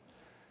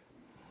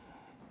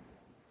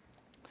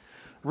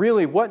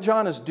 Really, what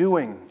John is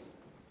doing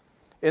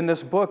in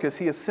this book is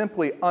he is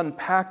simply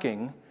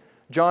unpacking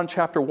John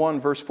chapter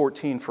 1, verse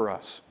 14 for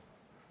us.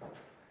 It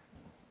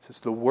says,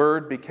 the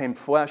Word became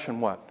flesh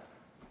and what?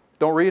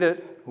 Don't read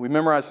it. We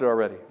memorized it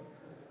already.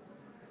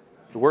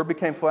 The Word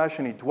became flesh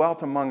and He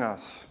dwelt among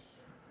us.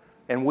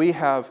 And we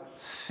have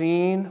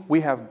seen,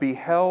 we have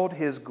beheld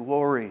His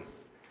glory.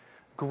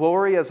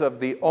 Glory as of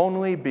the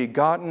only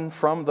begotten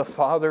from the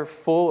Father,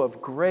 full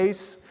of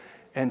grace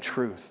and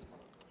truth.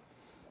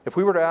 If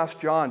we were to ask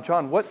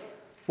John,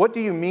 what do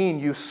you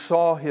mean you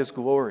saw His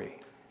glory?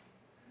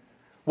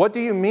 What do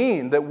you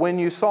mean that when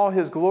you saw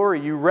His glory,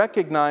 you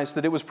recognized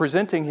that it was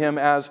presenting Him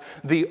as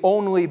the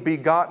only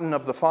begotten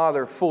of the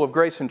Father, full of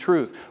grace and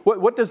truth?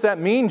 What does that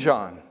mean,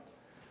 John?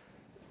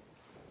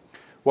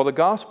 Well, the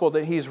gospel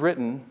that he's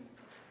written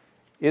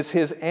is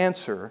his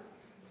answer,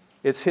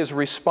 it's his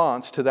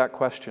response to that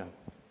question.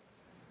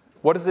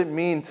 What does it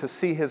mean to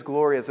see His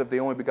glory as of the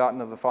only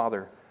begotten of the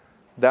Father?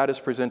 That is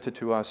presented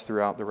to us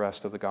throughout the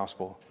rest of the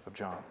Gospel of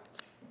John.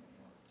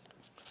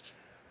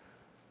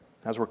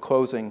 as we're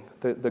closing,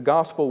 the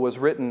gospel was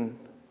written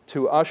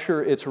to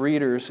usher its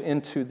readers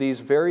into these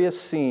various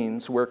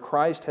scenes where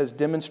Christ has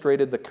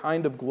demonstrated the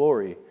kind of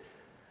glory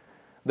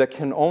that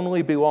can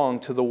only belong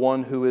to the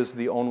one who is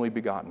the only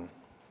begotten.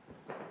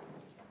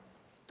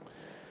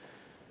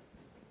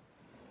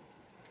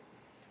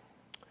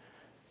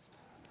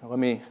 Let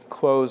me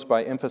close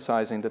by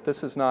emphasizing that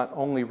this is not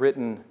only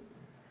written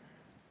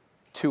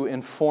to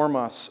inform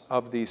us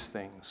of these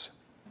things.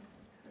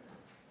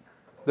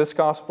 This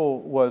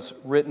gospel was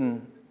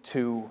written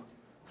to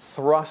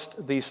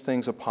thrust these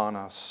things upon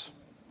us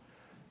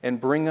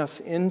and bring us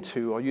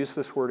into, I'll use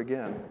this word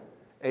again,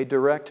 a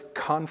direct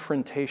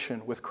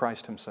confrontation with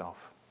Christ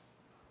himself,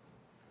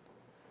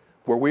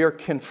 where we are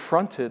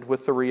confronted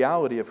with the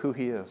reality of who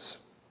he is,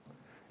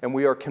 and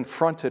we are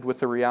confronted with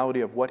the reality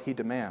of what he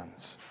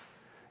demands.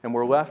 And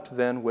we're left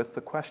then with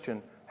the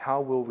question, how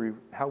will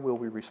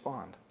we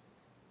respond?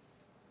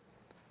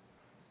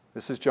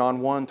 This is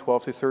John 1,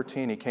 12 through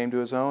 13. He came to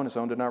his own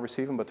did not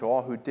receive him, but to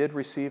all who did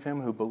receive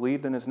him, who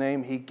believed in his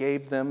name, he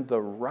gave them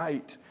the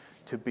right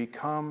to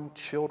become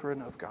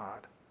children of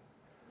God.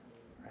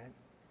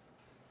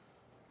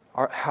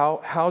 Right?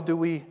 How do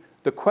we,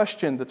 the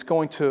question that's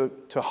going to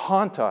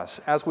haunt us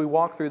as we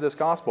walk through this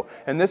gospel,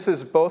 and this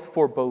is both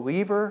for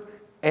believer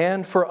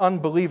and for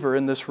unbeliever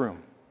in this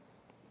room.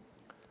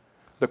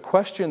 The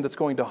question that's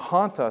going to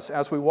haunt us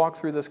as we walk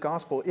through this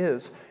gospel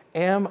is,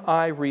 am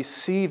I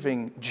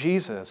receiving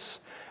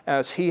Jesus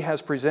as he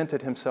has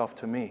presented himself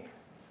to me?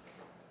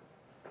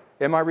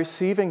 Am I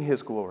receiving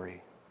his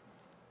glory?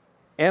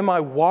 Am I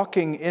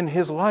walking in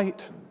his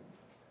light?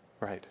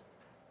 Right.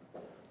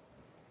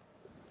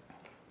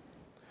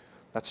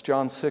 That's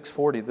John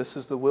 6:40. This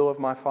is the will of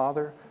my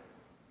Father,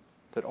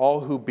 that all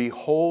who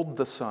behold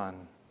the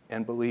Son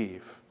and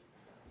believe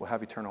will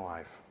have eternal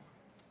life.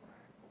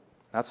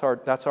 That's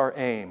our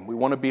aim. We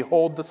want to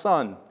behold the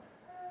Son,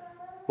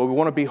 but we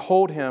want to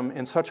behold him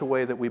in such a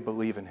way that we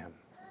believe in him.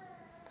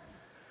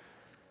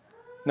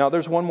 Now,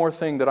 there's one more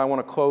thing that I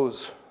want to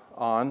close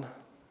on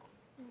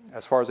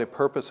as far as a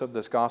purpose of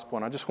this gospel,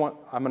 and I'm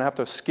going to have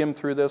to skim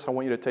through this. I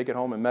want you to take it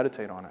home and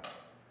meditate on it.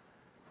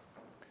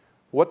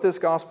 What this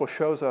gospel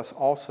shows us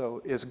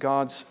also is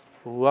God's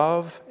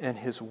love and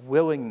his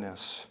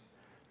willingness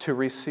to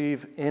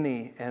receive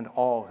any and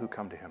all who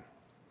come to him.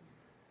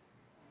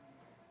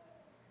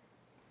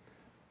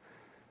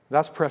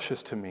 That's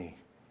precious to me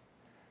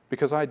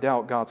because I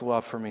doubt God's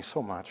love for me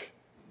so much.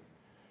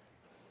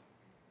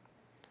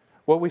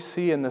 What we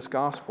see in this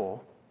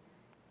gospel,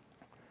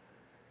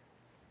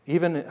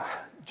 even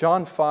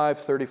John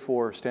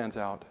 5:34 stands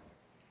out,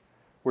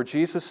 where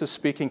Jesus is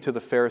speaking to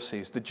the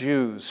Pharisees, the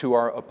Jews who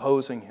are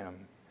opposing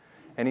him.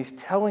 And he's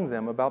telling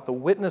them about the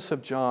witness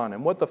of John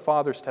and what the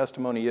Father's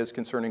testimony is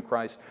concerning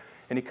Christ.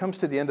 And he comes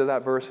to the end of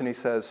that verse and he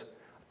says,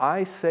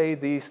 I say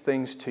these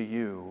things to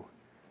you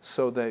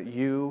so that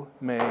you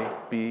may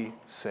be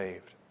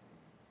saved.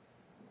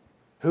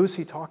 Who's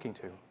he talking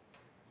to?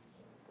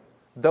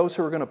 Those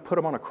who are going to put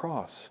him on a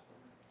cross.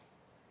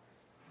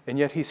 And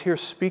yet he's here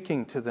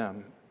speaking to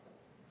them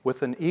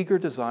with an eager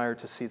desire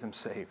to see them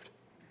saved.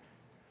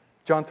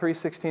 John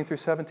 3:16 through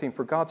 17,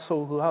 for God so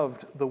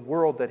loved the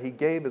world that he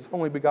gave his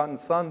only begotten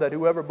Son, that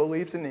whoever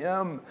believes in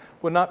him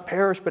would not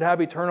perish but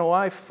have eternal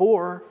life.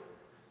 For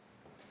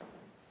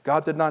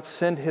God did not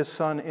send his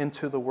Son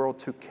into the world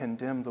to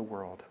condemn the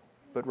world,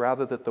 but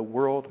rather that the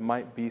world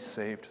might be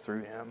saved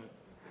through him.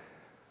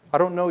 I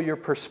don't know your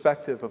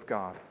perspective of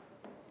God.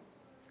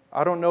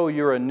 I don't know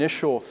your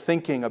initial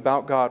thinking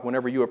about God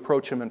whenever you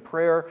approach him in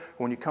prayer,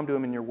 when you come to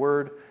him in your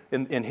word,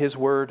 in his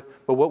word.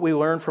 But what we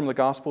learn from the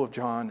Gospel of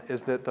John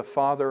is that the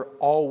Father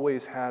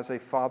always has a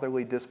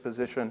fatherly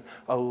disposition,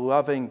 a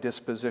loving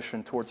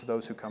disposition towards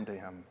those who come to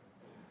him.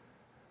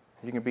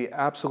 You can be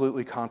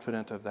absolutely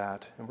confident of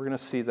that. And we're going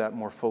to see that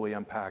more fully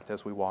unpacked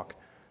as we walk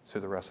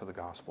through the rest of the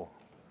Gospel.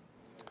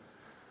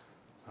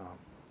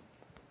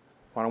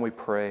 Why don't we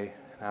pray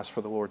and ask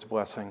for the Lord's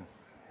blessing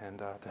and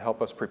to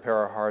help us prepare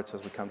our hearts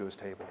as we come to his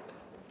table.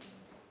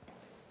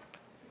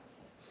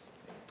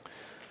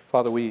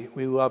 Father, we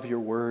love your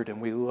word,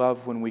 and we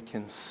love when we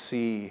can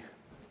see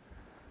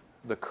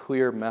the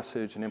clear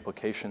message and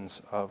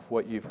implications of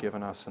what you've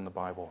given us in the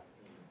Bible.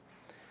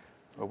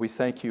 Lord, we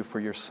thank you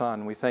for your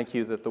Son. We thank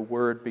you that the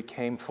Word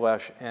became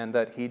flesh and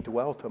that he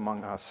dwelt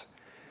among us,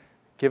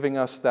 giving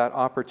us that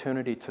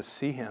opportunity to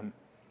see him,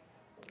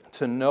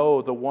 to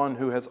know the one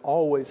who has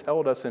always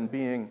held us in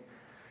being.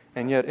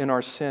 And yet in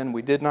our sin,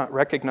 we did not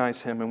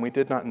recognize him and we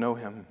did not know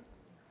him.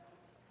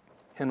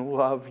 In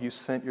love, you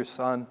sent your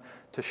Son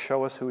to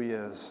show us who he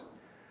is,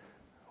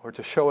 or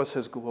to show us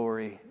his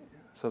glory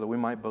so that we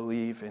might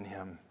believe in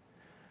him.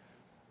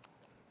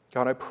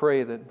 God, I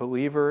pray that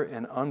believer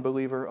and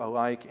unbeliever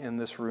alike in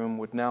this room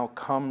would now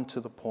come to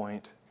the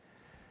point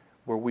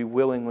where we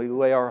willingly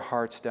lay our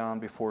hearts down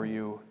before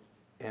you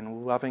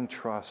in loving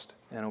trust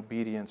and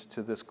obedience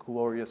to this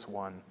glorious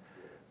one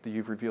that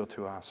you've revealed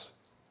to us.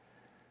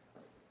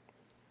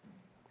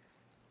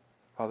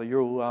 Father,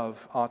 your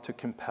love ought to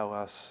compel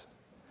us.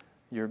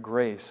 Your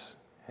grace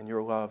and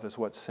your love is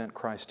what sent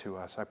Christ to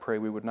us. I pray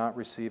we would not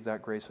receive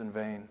that grace in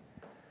vain.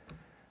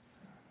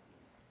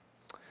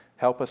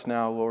 Help us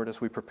now, Lord, as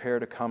we prepare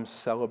to come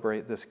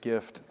celebrate this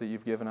gift that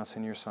you've given us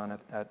in your Son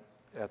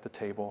at the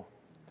table.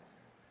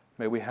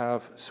 May we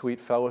have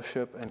sweet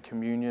fellowship and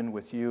communion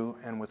with you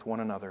and with one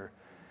another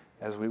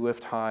as we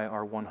lift high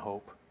our one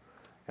hope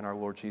in our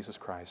Lord Jesus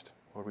Christ.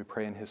 Lord, we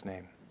pray in his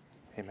name.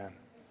 Amen.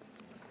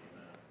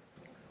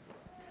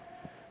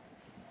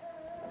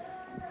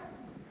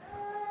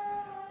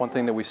 One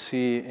thing that we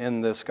see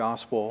in this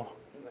gospel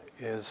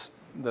is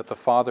that the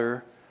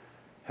Father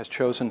has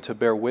chosen to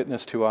bear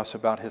witness to us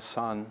about his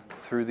Son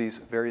through these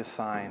various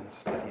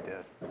signs that he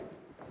did.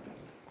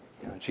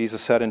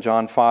 Jesus said in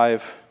John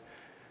 5,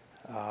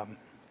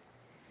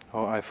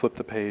 I flipped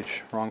the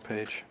page, wrong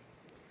page.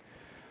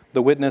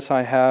 The witness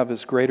I have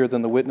is greater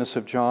than the witness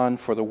of John,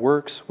 for the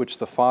works which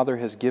the Father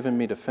has given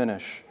me to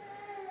finish,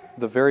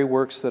 the very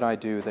works that I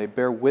do, they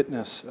bear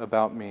witness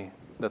about me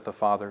that the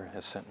Father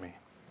has sent me.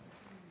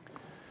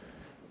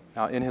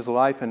 Now, in his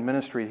life and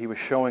ministry, he was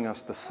showing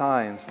us the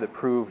signs that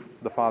prove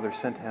the Father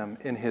sent him.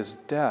 In his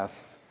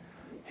death,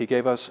 he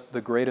gave us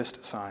the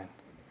greatest sign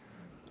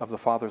of the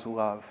Father's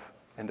love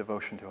and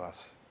devotion to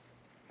us.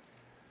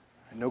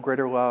 And no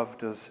greater love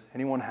does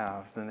anyone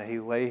have than that he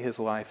lay his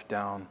life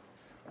down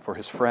for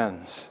his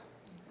friends.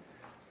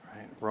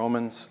 Right?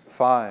 Romans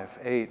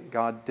 5:8,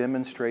 God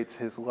demonstrates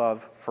his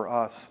love for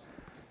us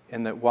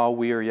in that while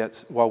we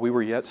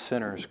were yet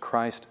sinners,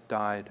 Christ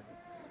died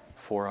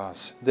for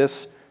us.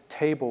 This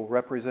table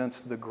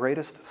represents the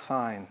greatest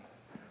sign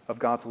of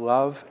God's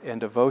love and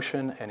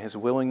devotion and his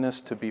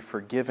willingness to be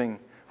forgiving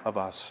of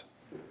us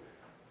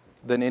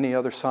than any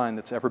other sign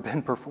that's ever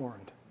been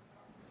performed.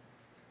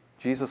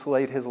 Jesus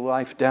laid his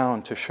life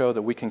down to show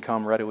that we can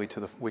come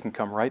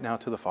right now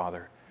to the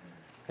Father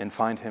and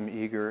find him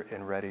eager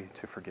and ready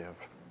to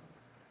forgive.